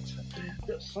to go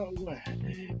to someone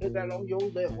that on your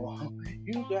level.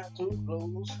 You got to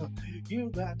close. You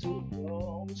got to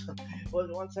close. But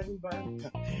one thing about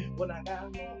it, when I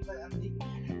got what I need,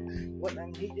 when I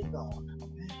needed God,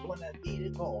 when I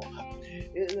needed God,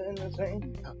 it's in the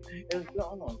same. It's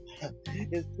gone.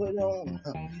 It's put on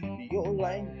your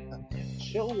life.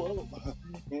 Show up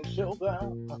and show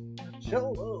out.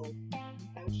 Show up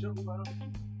and show out.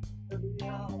 Every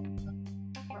hour,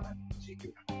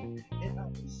 and I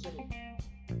can say,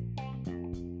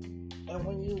 and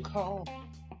when you call,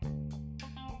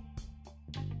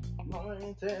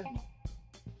 morning tell me,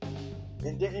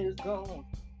 and day is gone.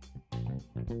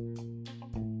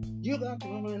 You got to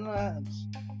realize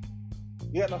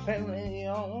you got a family of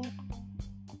your own.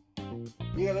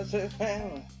 You gotta say,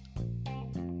 family,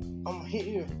 I'm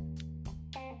here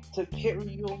to carry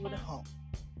you over the hump.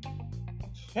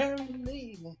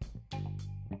 Family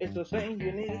is the thing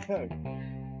you need to carry.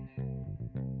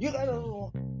 You gotta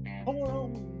hold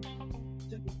on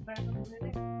to the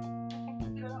family.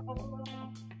 You gotta hold on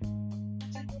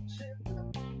to your children.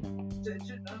 That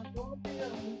you're not gonna be there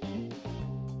with you.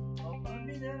 I'm gonna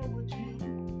be there with you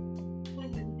when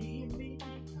you need me.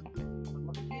 I'm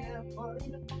gonna be there for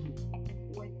you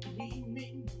when you need me.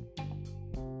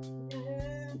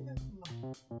 Yeah.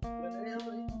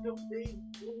 Whenever your day,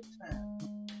 your time,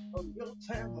 or your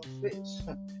time of fish.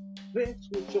 Flesh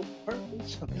with your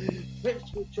purpose, flesh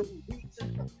with your reason.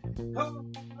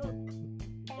 Come up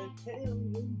and tell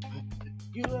me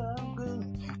you are good.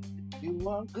 You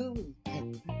are good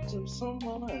to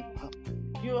someone.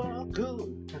 You are good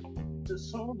to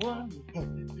someone.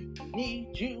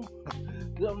 Need you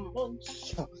the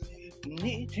most.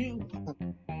 Need you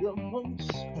the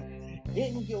most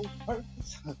in your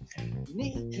purpose.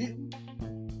 Need you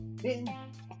in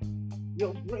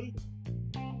your great.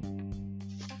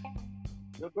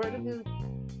 Your greater good.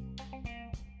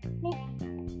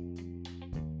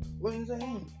 What is that?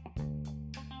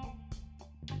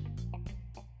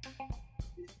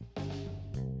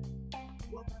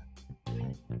 When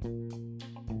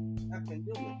I can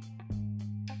do it.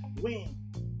 When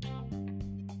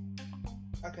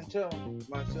I can tell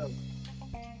myself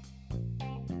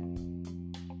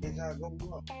as I go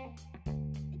up,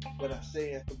 but I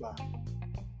stay at the bottom.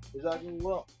 As I go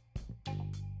up,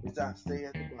 as I stay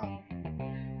at the bottom.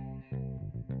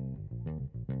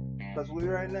 Because we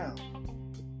right now,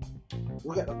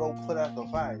 we got to go put out the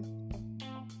fire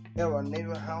at our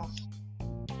neighbor house,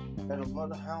 at our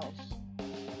mother house,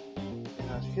 and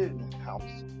our children's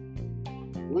house.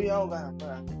 We all got to put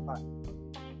out the fire.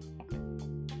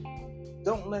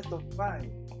 Don't let the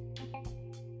fire,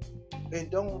 and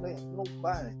don't let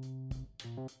nobody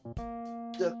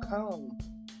to come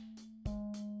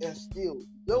and steal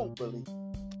your belief.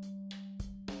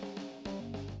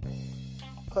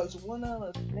 Because when I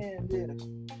understand this,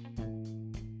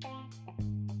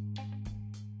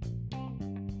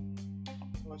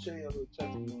 I'm going to show you a little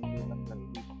testimony that I'm going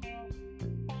to do.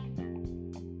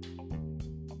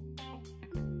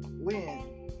 When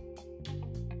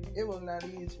it was not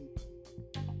easy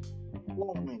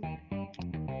for me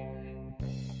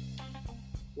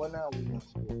when I was in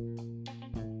school.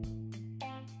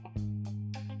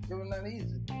 It was not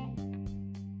easy.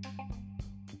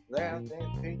 Laughed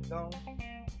and picked on.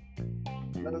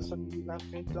 Another some of you got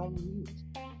picked on me.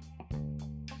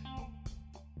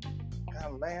 Kind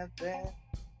of laughed at.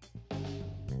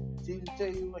 Jesus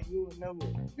tell you what you would never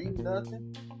be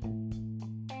nothing.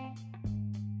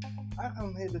 I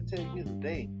come here to tell you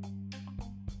today,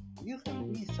 you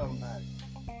can be somebody.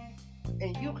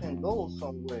 And you can go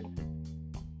somewhere.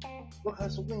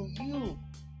 Because when you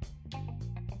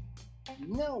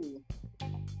know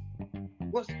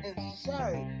what's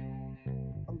inside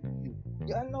of you,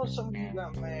 Yeah, I know some of you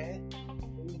got mad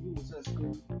when you was in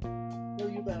school. I know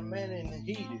you got mad and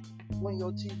heated when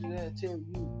your teacher didn't tell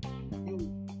you you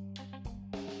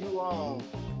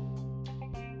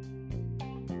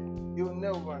you'll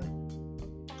never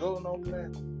go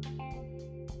nowhere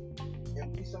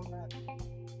and be somebody.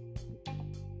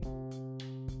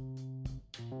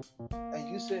 And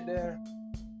you sit there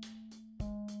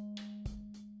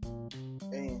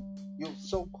and you're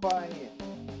so quiet.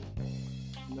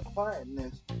 And the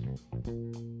quietness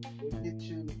will get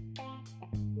you.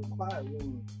 The quiet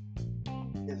room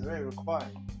is very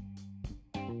quiet.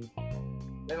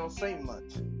 They don't say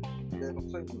much. They don't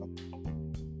say much.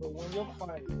 But when your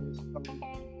quietness comes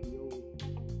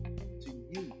to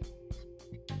you,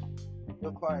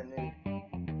 your quietness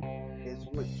is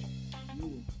what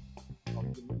you are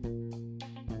believing.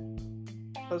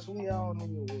 Because we all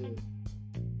need a word.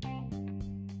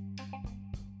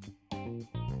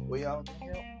 We all need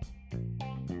help.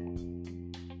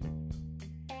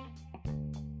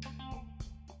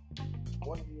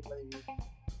 One of you ladies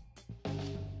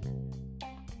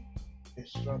is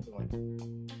struggling.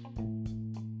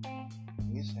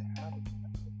 You say, how did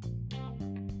that?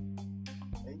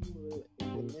 And you're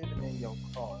living in your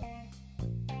car,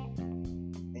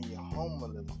 and you're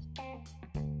homeless,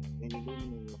 and you're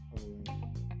living in your car.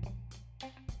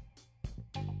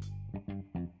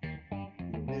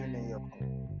 You're living in your car.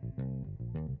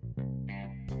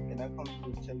 And I come to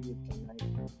tell you tonight,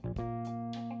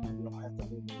 you don't have to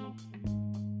live in your car.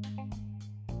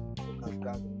 Because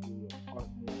God's going to give you an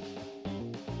apartment,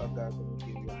 or God's going to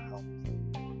give you a house.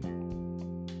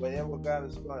 Whatever God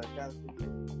has got for you,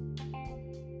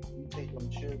 you take them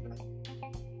children,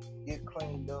 get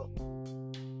cleaned up,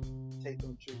 take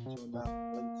them children to another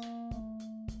place.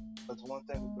 Because one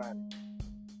thing about it,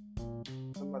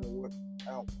 somebody worked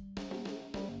out.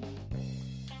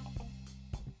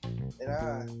 And I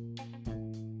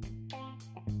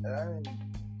didn't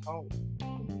talk to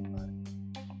anybody.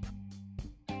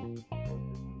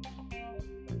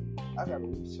 I gotta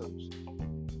research.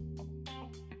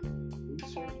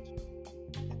 Research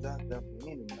is out there for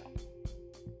anybody.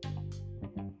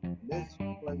 This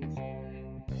place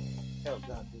helps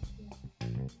out this one.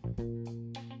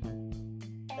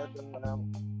 Help them out.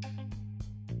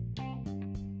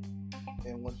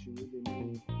 And what you really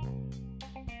need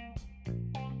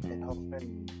and her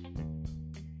family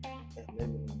and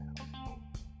living in the house.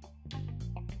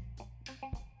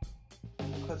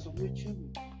 Because with you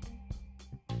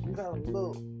gotta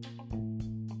look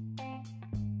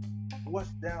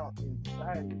what's down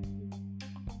inside of you.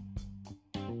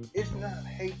 It's not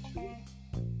hatred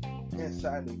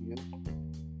inside of you.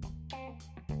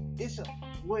 It's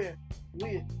where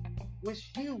with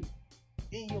you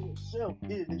in yourself.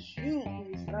 It is you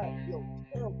inside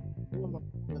yourself will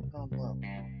come up.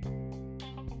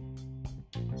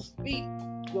 Speak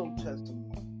your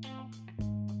testimony.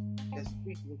 And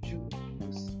speak what you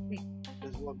speak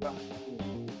is what God is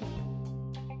doing.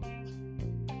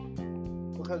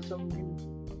 Because some of you,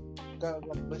 God is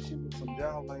going to bless you with some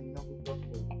jobs like never before.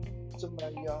 Some of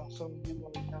you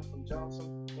going to have some jobs. Some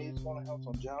of you going to have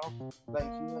some jobs like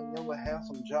you ain't never have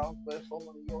some jobs before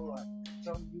in your life.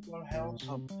 Some of you going to have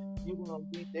some. You're going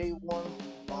to be day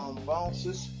one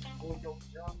bosses for your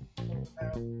job.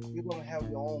 You're going to have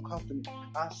your own company.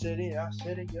 I said it,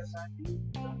 yes I did.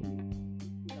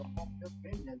 You know, pump your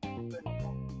business. You better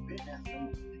pump your business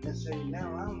and say, now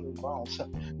I'm the boss.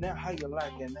 Now how you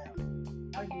like it now?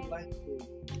 How you like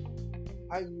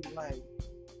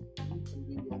you can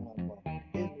be your own boss.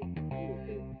 It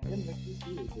makes you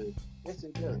feel good. Yes,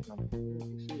 it does. It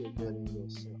makes you feel good in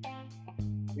yourself.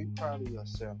 Be proud of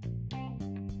yourself.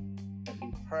 And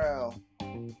be proud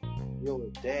you're a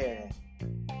dad.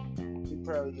 Be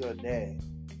proud of your dad.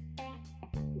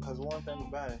 Because one thing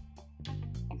about it,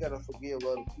 you gotta forgive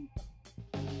other people.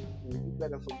 And you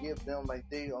gotta forgive them like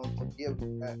they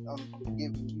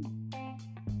unforgiving you.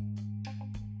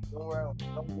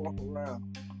 Don't walk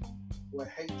around with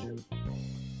hatred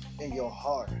in your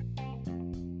heart.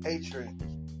 Hatred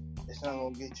is not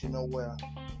gonna get you nowhere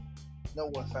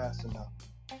fast enough.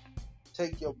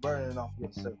 Take your burden off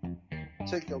yourself.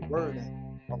 Take your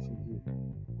burden off of you.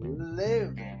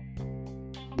 Living.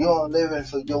 You aren't living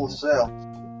for yourself.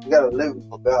 You gotta live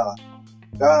for God.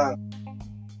 God,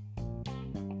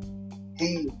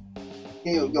 heal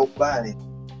your body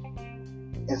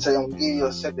and say, I'm gonna give you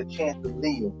a second chance to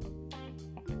live.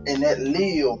 And that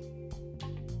live,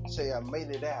 say, I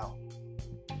made it out.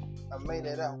 I made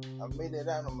it out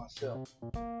of myself.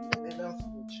 I made it out for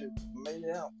the church. I made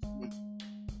it out for me.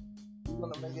 You're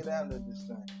gonna make it out of this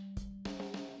thing.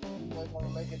 You ain't gonna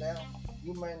make it out.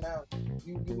 You might not,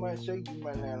 you might say you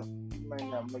might not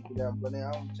make it out, but then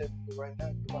I'm telling you right now,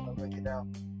 you're gonna make it out.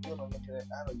 You're gonna make it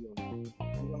out of your life.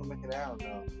 You're gonna make it out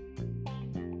now.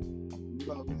 You're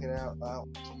gonna make it out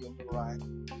to your new life,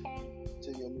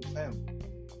 to your new family.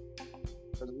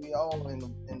 Because we all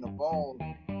in the ball,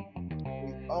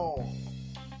 we all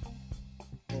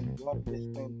involve this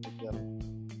thing together.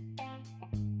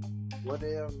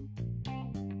 Whatever,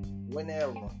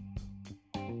 whenever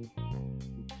we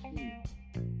see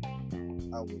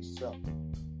ourselves,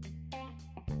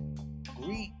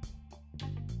 greet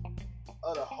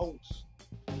other hosts,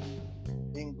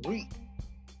 and greet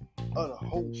other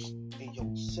hosts and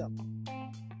yourself.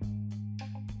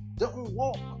 Don't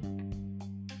walk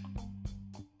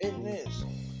in this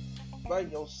by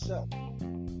yourself.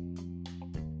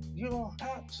 You don't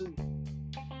have to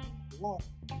walk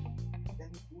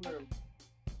in this world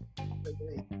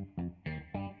today.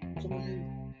 Some of you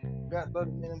got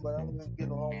 30 minutes, but I'm gonna get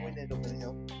along with it over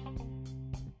here.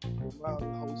 While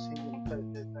the host here and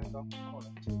cut this thing off the corner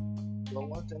too. But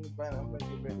one thing about it, I'm gonna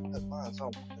get ready to cut mine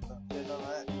off because I'm feeling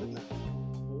alright. But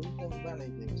one thing about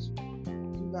it is,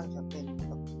 you got to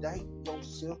indict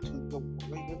yourself to your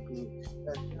greater good.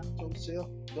 Adapt yourself.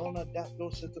 Don't adapt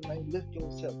yourself to man. Lift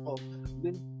yourself up.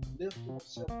 Lift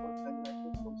yourself up and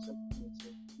lift yourself to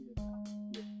yourself.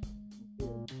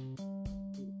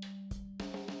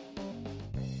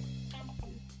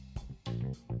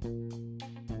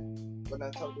 But I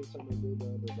talked to somebody the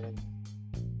other day,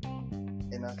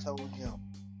 and I told him,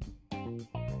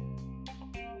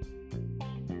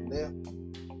 lift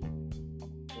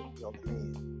your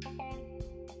head.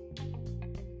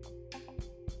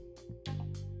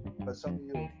 But some of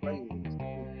you are afraid to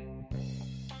speak.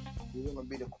 You want to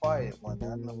be the quiet one,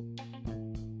 I know.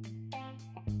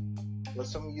 But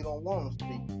some of you don't want to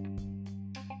speak.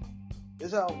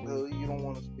 It's all good. You don't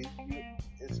want to speak.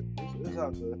 It's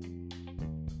all good.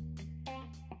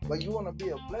 But you want to be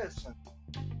a blessing.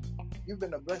 You've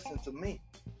been a blessing to me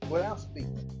without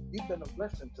speaking. You've been a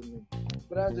blessing to me.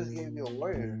 But I just gave you a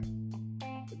word.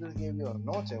 I just gave you an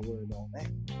anointing word on that.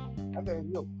 I gave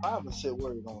you a prophecy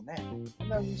word on that.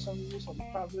 I gave you some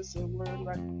prophecy word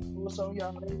like some of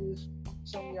y'all ladies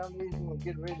gonna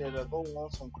get ready to go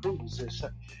on some cruises.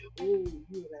 Oh, you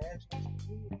gonna ask me,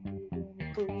 you on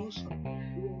a cruise?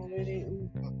 You gonna ready?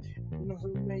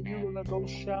 You gonna go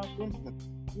shopping?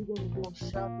 You gonna go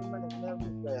shopping like never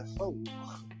before?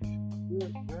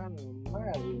 Good God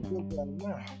Almighty, good God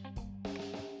Almighty.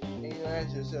 And you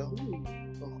ask yourself,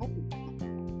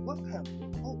 what kind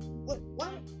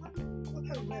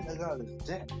of man of God is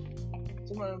that?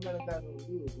 Somebody man of God don't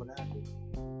do what I do.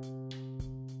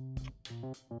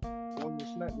 When you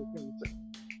snap your finger, say,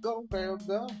 go, girl,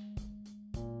 go.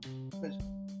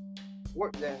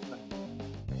 Work that thing.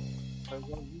 Because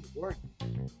when you working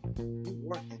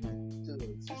into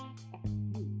the system.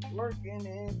 You working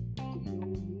into your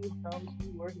new house.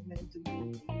 You working into your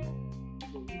new name.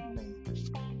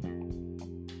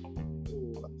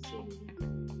 Oh, I said it.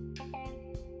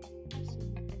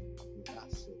 I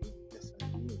said it. Yes, I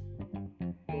did.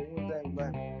 But one thing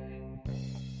about it,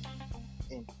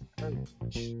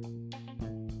 encourage.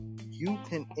 You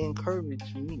can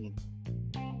encourage me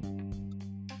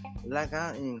like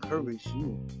I encourage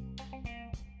you.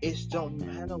 It don't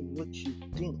matter what you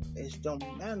think. It don't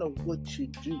matter what you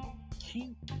do.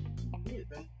 Keep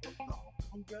living for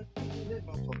God. Keep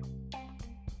living for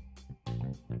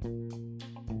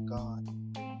God.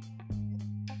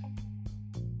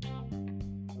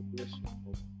 I bless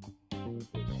you.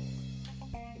 God bless you.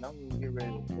 And I'm gonna get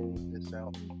ready to close this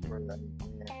out and pray. God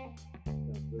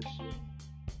bless you.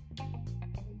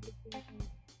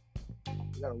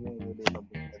 You gotta win with it a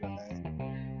bit better,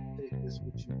 man. Take this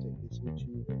with you. Take this with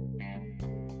you.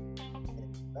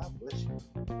 And God bless you.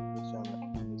 Bless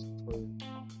y'all in this prayer.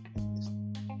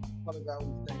 Father God,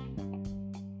 we thank you.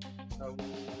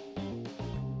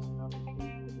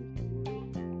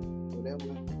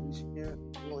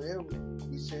 Whatever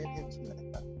we said here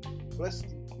tonight, God. Bless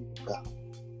these people, God.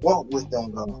 Walk with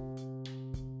them, God.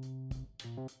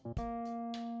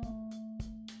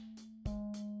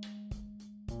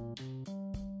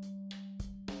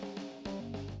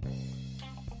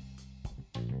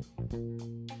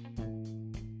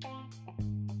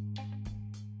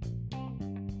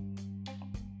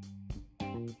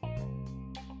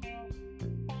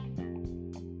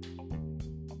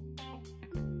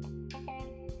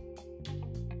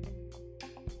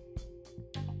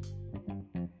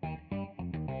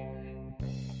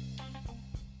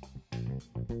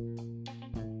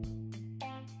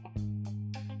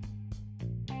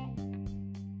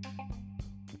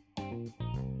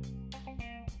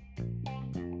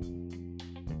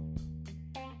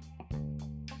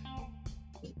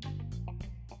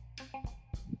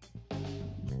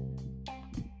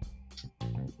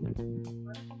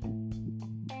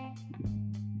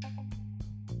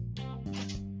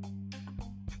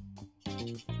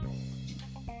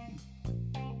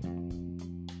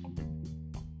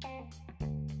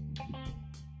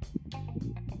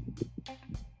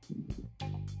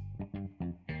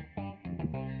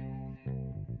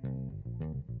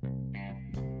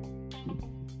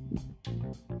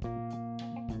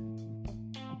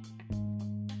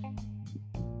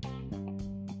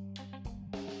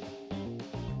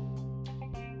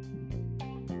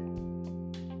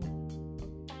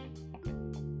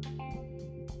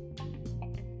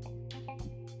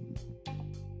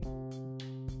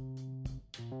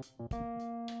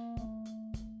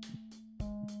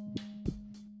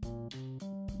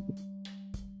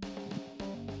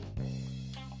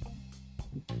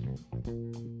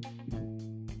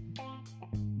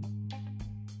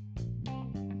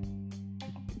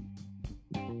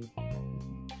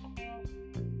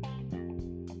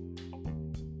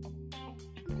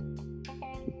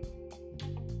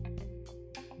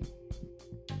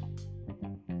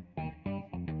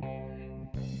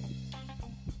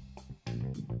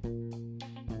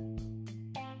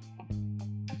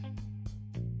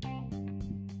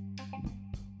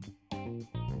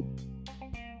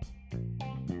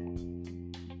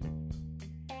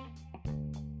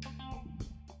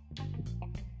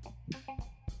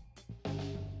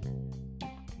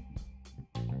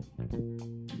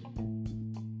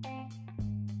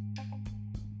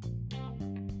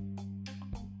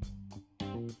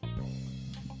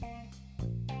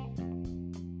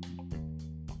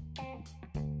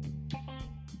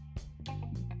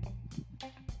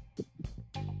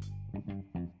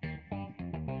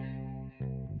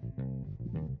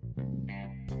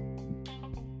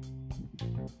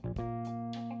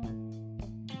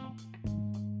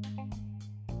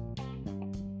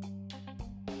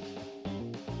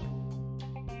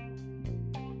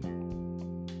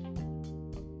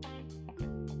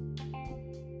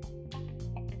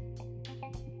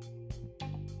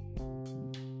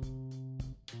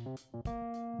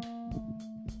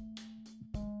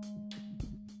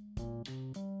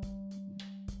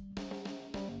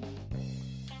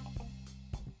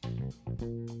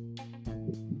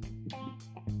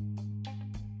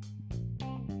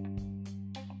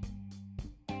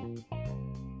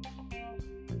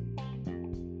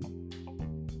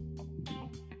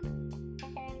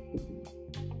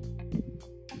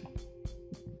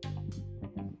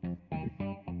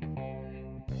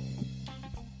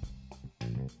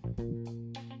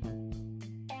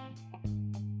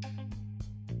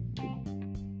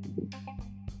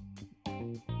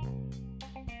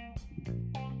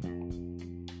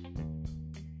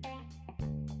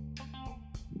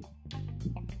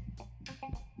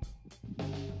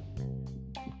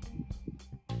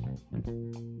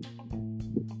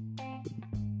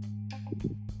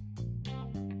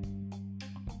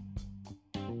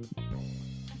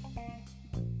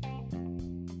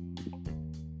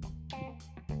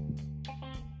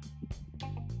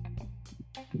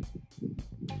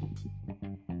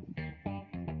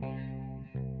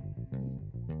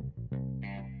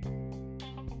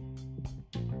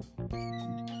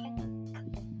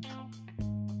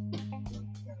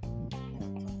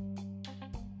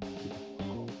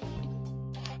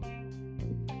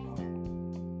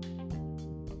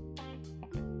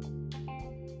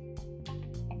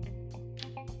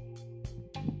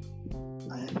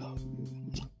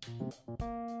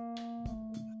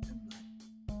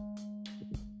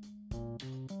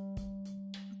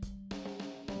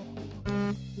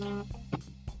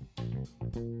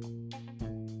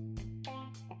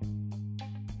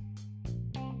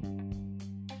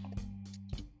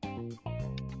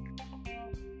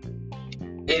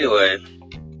 Anyway,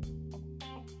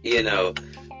 you know,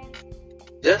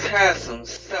 just have some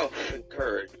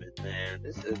self-encouragement, man.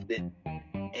 This has been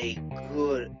a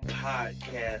good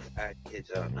podcast. I kid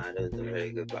y'all not, it was a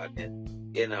very good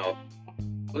podcast. You know,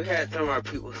 we had some of our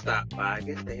people stop by. I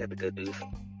guess they had to go do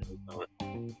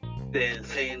something. Then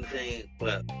say anything,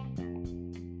 but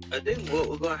I think what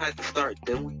we're gonna have to start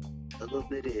doing a little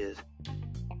bit is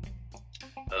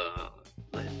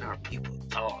letting our people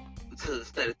talk. So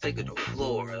instead of taking the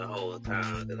floor the whole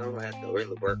time, because I'm gonna have to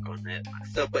really work on that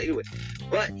myself. But anyway,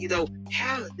 you know,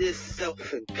 have this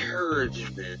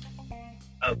self-encouragement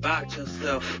about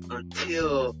yourself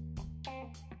until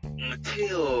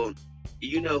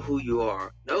you know who you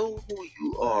are. Know who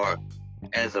you are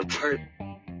as a person.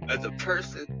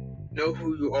 Know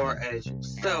who you are as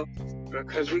yourself,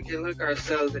 because we can look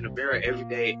ourselves in the mirror every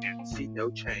day and see no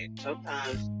change.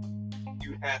 Sometimes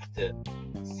you have to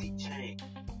see change,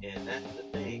 and that's the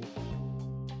thing.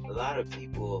 a lot of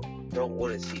people don't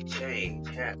want to see change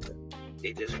happen.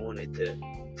 They just want it to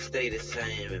stay the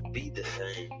same and be the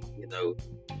same. You know,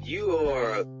 you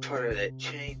are a part of that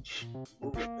change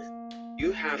movement.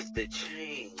 You have to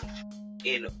change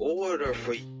in order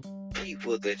for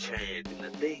people to change. And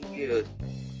the thing is,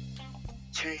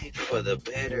 change for the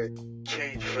better,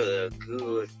 change for the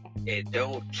good, and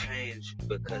don't change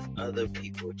because other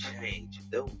people change.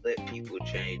 Don't let people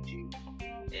change you.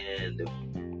 And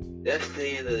that's the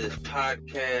end of this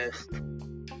podcast.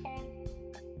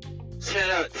 Shout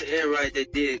out to everybody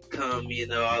that did come, you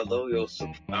know, our loyal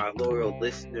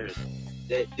listeners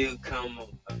that do come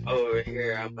over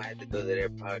here. I might have to go to their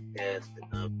podcast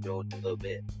and join a little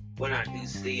bit when I do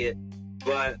see it.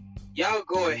 But y'all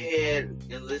go ahead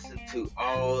and listen to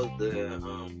all the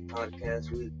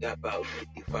podcasts. We've got about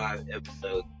 55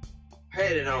 episodes.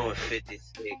 Headed on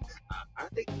 56. I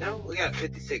think, no, we got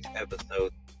 56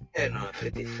 episodes. Heading on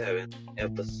 57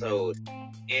 episode.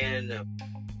 And,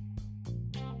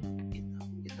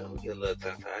 get a little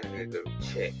time. So I gotta go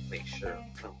check, make sure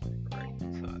I'm coming right.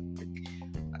 So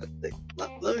I think,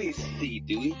 let me see.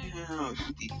 Do we have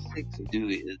 56 or do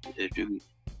we,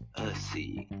 let's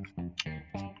see.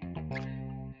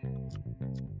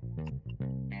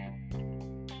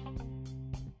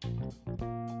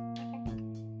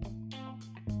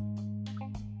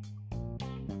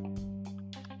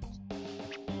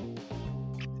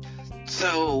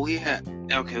 So we have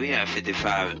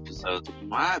 55 episodes.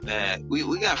 My bad.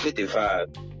 We got 55.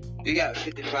 We got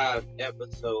 55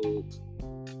 episodes.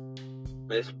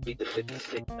 This will be the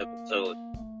 56th episode.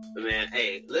 But man,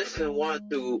 hey, listen 1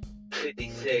 through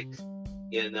 56.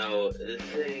 You know, the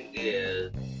thing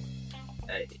is,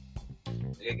 hey, I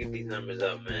gotta get these numbers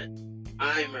up, man.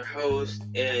 I'm your host,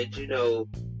 and you know,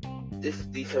 this is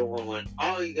D711.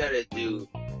 All you gotta do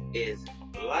is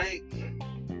like.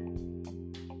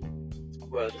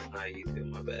 Well, that's not easy,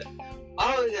 my bad.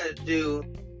 All you gotta do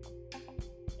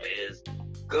is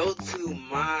go to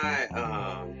my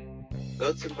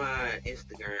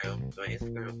Instagram. My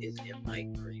Instagram is in my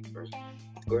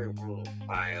green room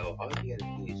bio. All you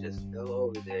gotta do is just go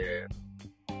over there,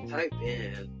 type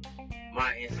in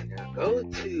my Instagram, go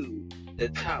to the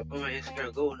top of my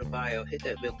Instagram, go in the bio, hit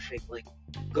that milkshake link,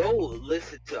 go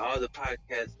listen to all the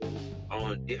podcasts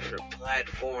on different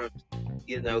platforms.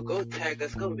 You know, go tag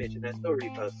us, go mention us, go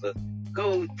repost us,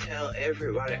 go tell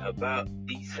everybody about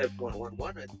D711,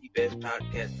 one of the best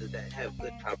podcasters that have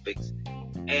good topics.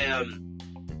 And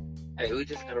hey, we're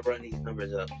just gonna run these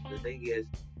numbers up. The thing is,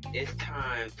 it's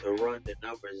time to run the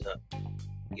numbers up.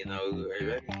 You know, we're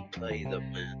ready to play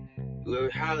them, man. We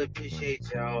highly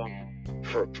appreciate y'all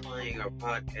for playing our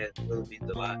podcast. It really means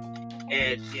a lot.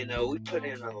 And you know, we put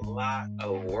in a lot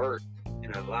of work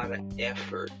and a lot of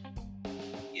effort,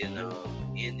 you know,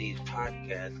 in these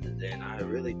podcasts, and I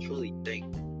really truly thank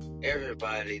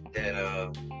everybody that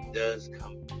does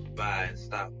come by and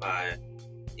stop by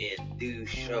and do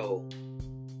show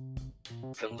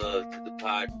some love to the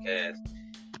podcast.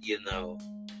 You know,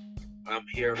 I'm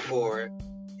here for it.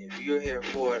 If you're here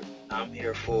for it, I'm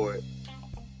here for it,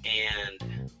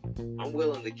 and I'm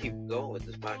willing to keep going with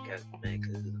this podcast, man,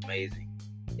 because it's amazing.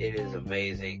 It is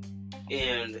amazing.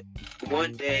 And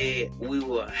one day we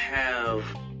will have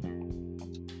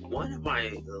one of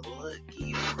my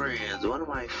lucky friends,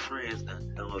 gonna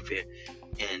come up here,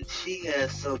 and she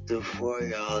has something for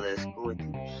y'all that's going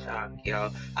to shock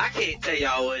y'all. I can't tell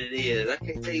y'all what it is. I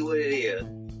can't tell you what it is,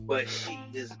 but she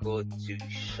is going to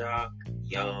shock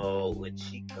y'all when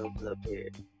she comes up here.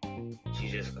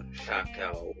 She's just gonna shock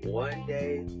y'all. One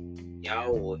day,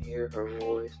 y'all will hear her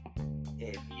voice,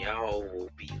 and y'all will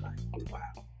be like, wow.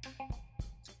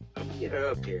 I'm gonna get her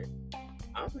up here.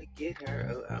 I'm gonna get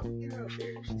her up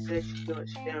here. She said she's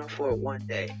down for it one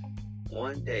day.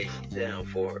 One day she's down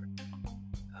for it.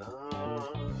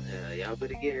 Oh, yeah, y'all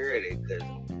better get ready, cause I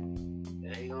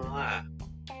ain't gonna lie.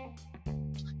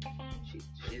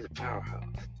 She's a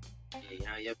powerhouse.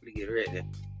 Yeah, y'all better get ready.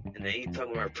 And they ain't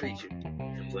talking about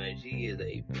preaching, but she is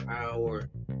a powerhouse.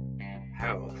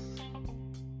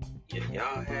 If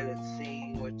y'all haven't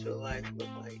seen what your life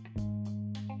looks like,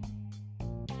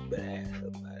 bad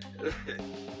about it.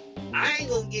 I ain't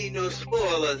gonna give you no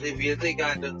spoilers if you think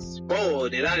I done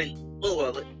spoiled it. I didn't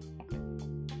spoil it.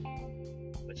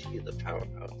 But she is a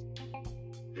powerhouse.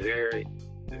 Very,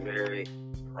 very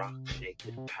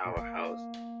rock-shaking powerhouse.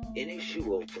 And if she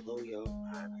will blow your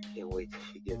mind, I can't wait till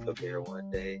she gets up here one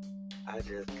day. I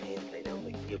just can't wait. I'm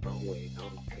gonna give my way. I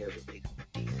don't care if it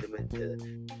takes me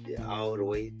to all the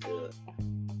way to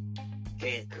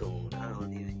Cancun. I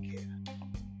don't even care.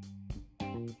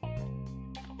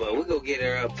 But we're gonna get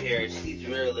her up here. She's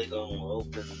really gonna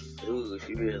open. Ooh,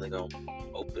 she really gonna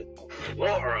open the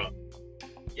floor up.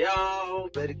 Y'all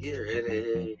better get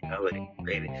ready. Y'all better get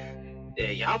ready.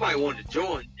 Yeah, y'all might want to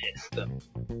join this stuff.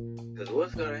 Cause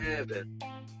what's gonna happen?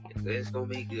 It's gonna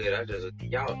be good.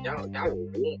 Y'all will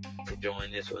want to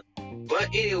join this one. But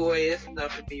anyway, it's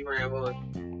enough of me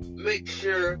rambling. Make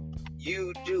sure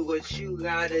you do what you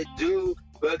gotta do,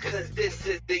 because this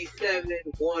is the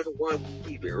 711. We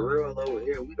keep it real over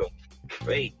here. We don't keep it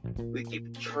fake. We keep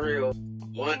it real,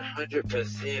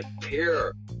 100%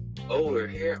 pure over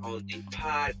here on the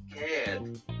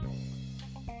podcast.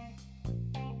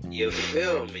 You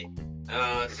feel me?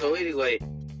 So anyway,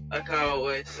 like I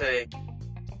always say,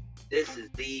 this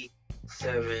is the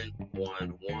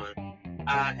 711.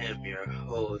 I am your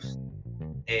host,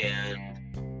 and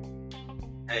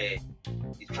hey,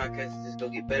 these podcasts just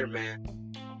gonna get better, man.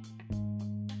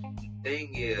 The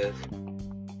thing is,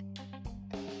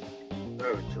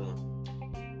 remember to them.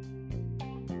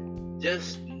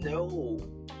 Just know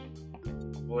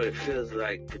what it feels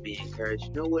like to be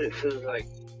encouraged. Know what it feels like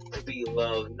to be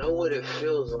loved. Know what it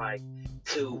feels like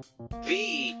to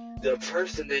be the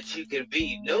person that you can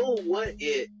be. Know what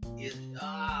it is.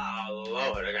 Oh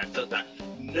Lord, I got something.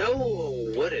 Know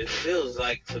what it feels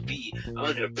like to be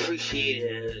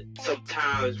unappreciated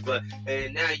sometimes,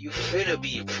 and now you finna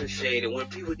be appreciated. When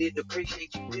people didn't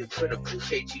appreciate you, people finna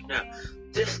appreciate you now.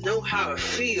 Just know how it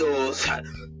feels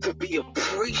to be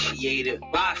appreciated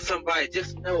by somebody.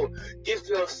 Just know, give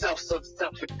yourself some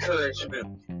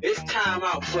self-encouragement. It's time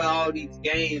out for all these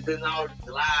games and all these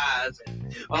lies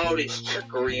and all this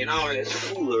trickery and all this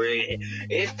foolery.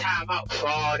 It's time out for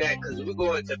all that, because we're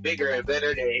going to bigger and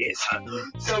better days.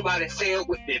 Somebody say it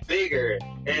with me, bigger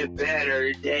and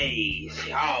better days.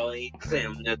 Y'all ain't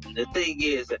saying nothing. The thing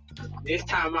is, it's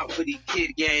time out for these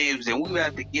kid games, and we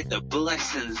have to get the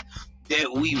blessings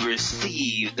that we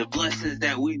receive, the blessings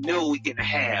that we know we can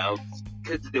have,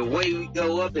 because the way we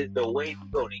go up is the way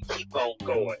we're going to keep on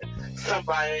going.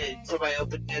 Somebody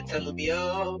up in there telling me,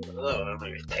 let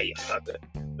me tell you something.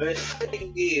 The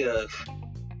thing is,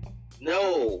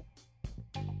 know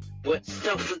what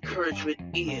self-encouragement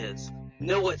is.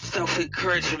 Know what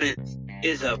self-encouragement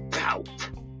is about.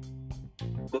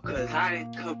 Because I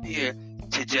didn't come here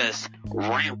to just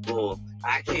ramble.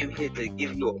 I came here to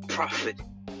give you a prophet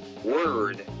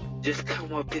word. Just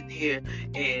come up in here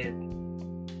and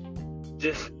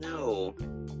just know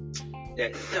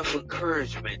that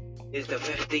self-encouragement is the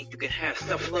best thing you can have.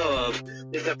 Self-love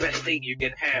is the best thing you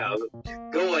can have.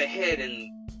 Go ahead and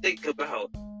think about,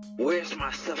 where's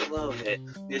my self-love at?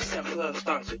 Your self-love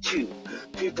starts with you.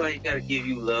 People ain't gotta give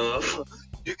you love.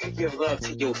 You can give love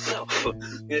to yourself.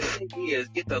 The thing is,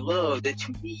 get the love that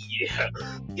you need.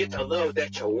 Get the love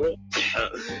that you want.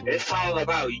 It's all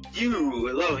about you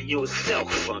loving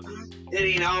yourself. It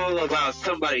ain't all about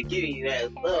somebody giving you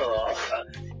that love.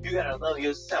 You gotta love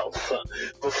yourself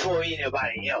before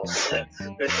anybody else.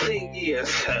 The thing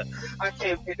is, I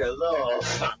came here to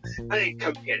love. I didn't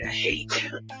come here to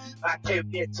hate. I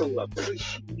came here to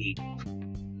appreciate.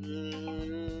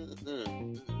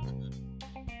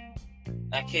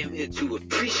 I came here to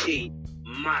appreciate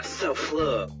my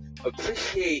self-love.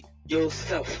 Appreciate your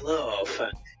self-love.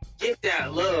 Get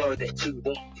that love that you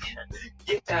want.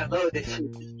 Get that love that you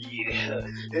need.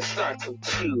 It starts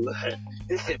with you.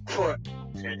 It's important.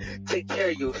 Take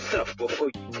care of yourself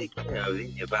before you take care of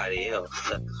anybody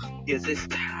else. Because it's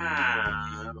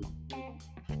time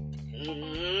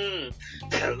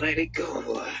to let it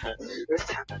go. It's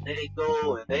time to let it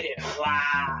go and let it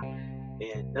fly.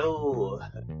 And know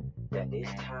that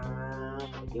it's time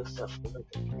for yourself to look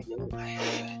into your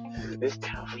life. It's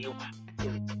time for your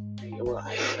positivity in your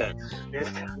life.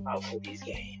 It's time out for these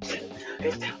games.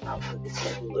 It's time out for this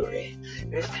foolery.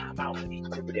 It's time out for these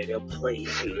people that don't play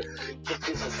you. Get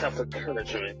you some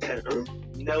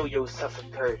self-encouragement. Know your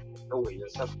self-encouragement. Know where your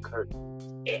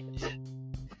self-encouragement is.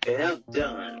 And I'm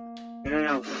done. And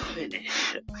I'm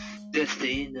finished. That's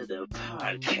the end of the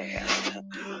podcast.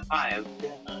 I am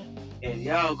done. And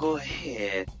y'all go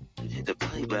ahead and hit the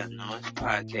play button on this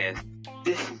podcast.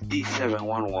 This is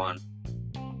D711.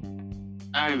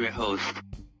 I'm your host,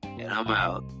 and I'm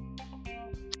out.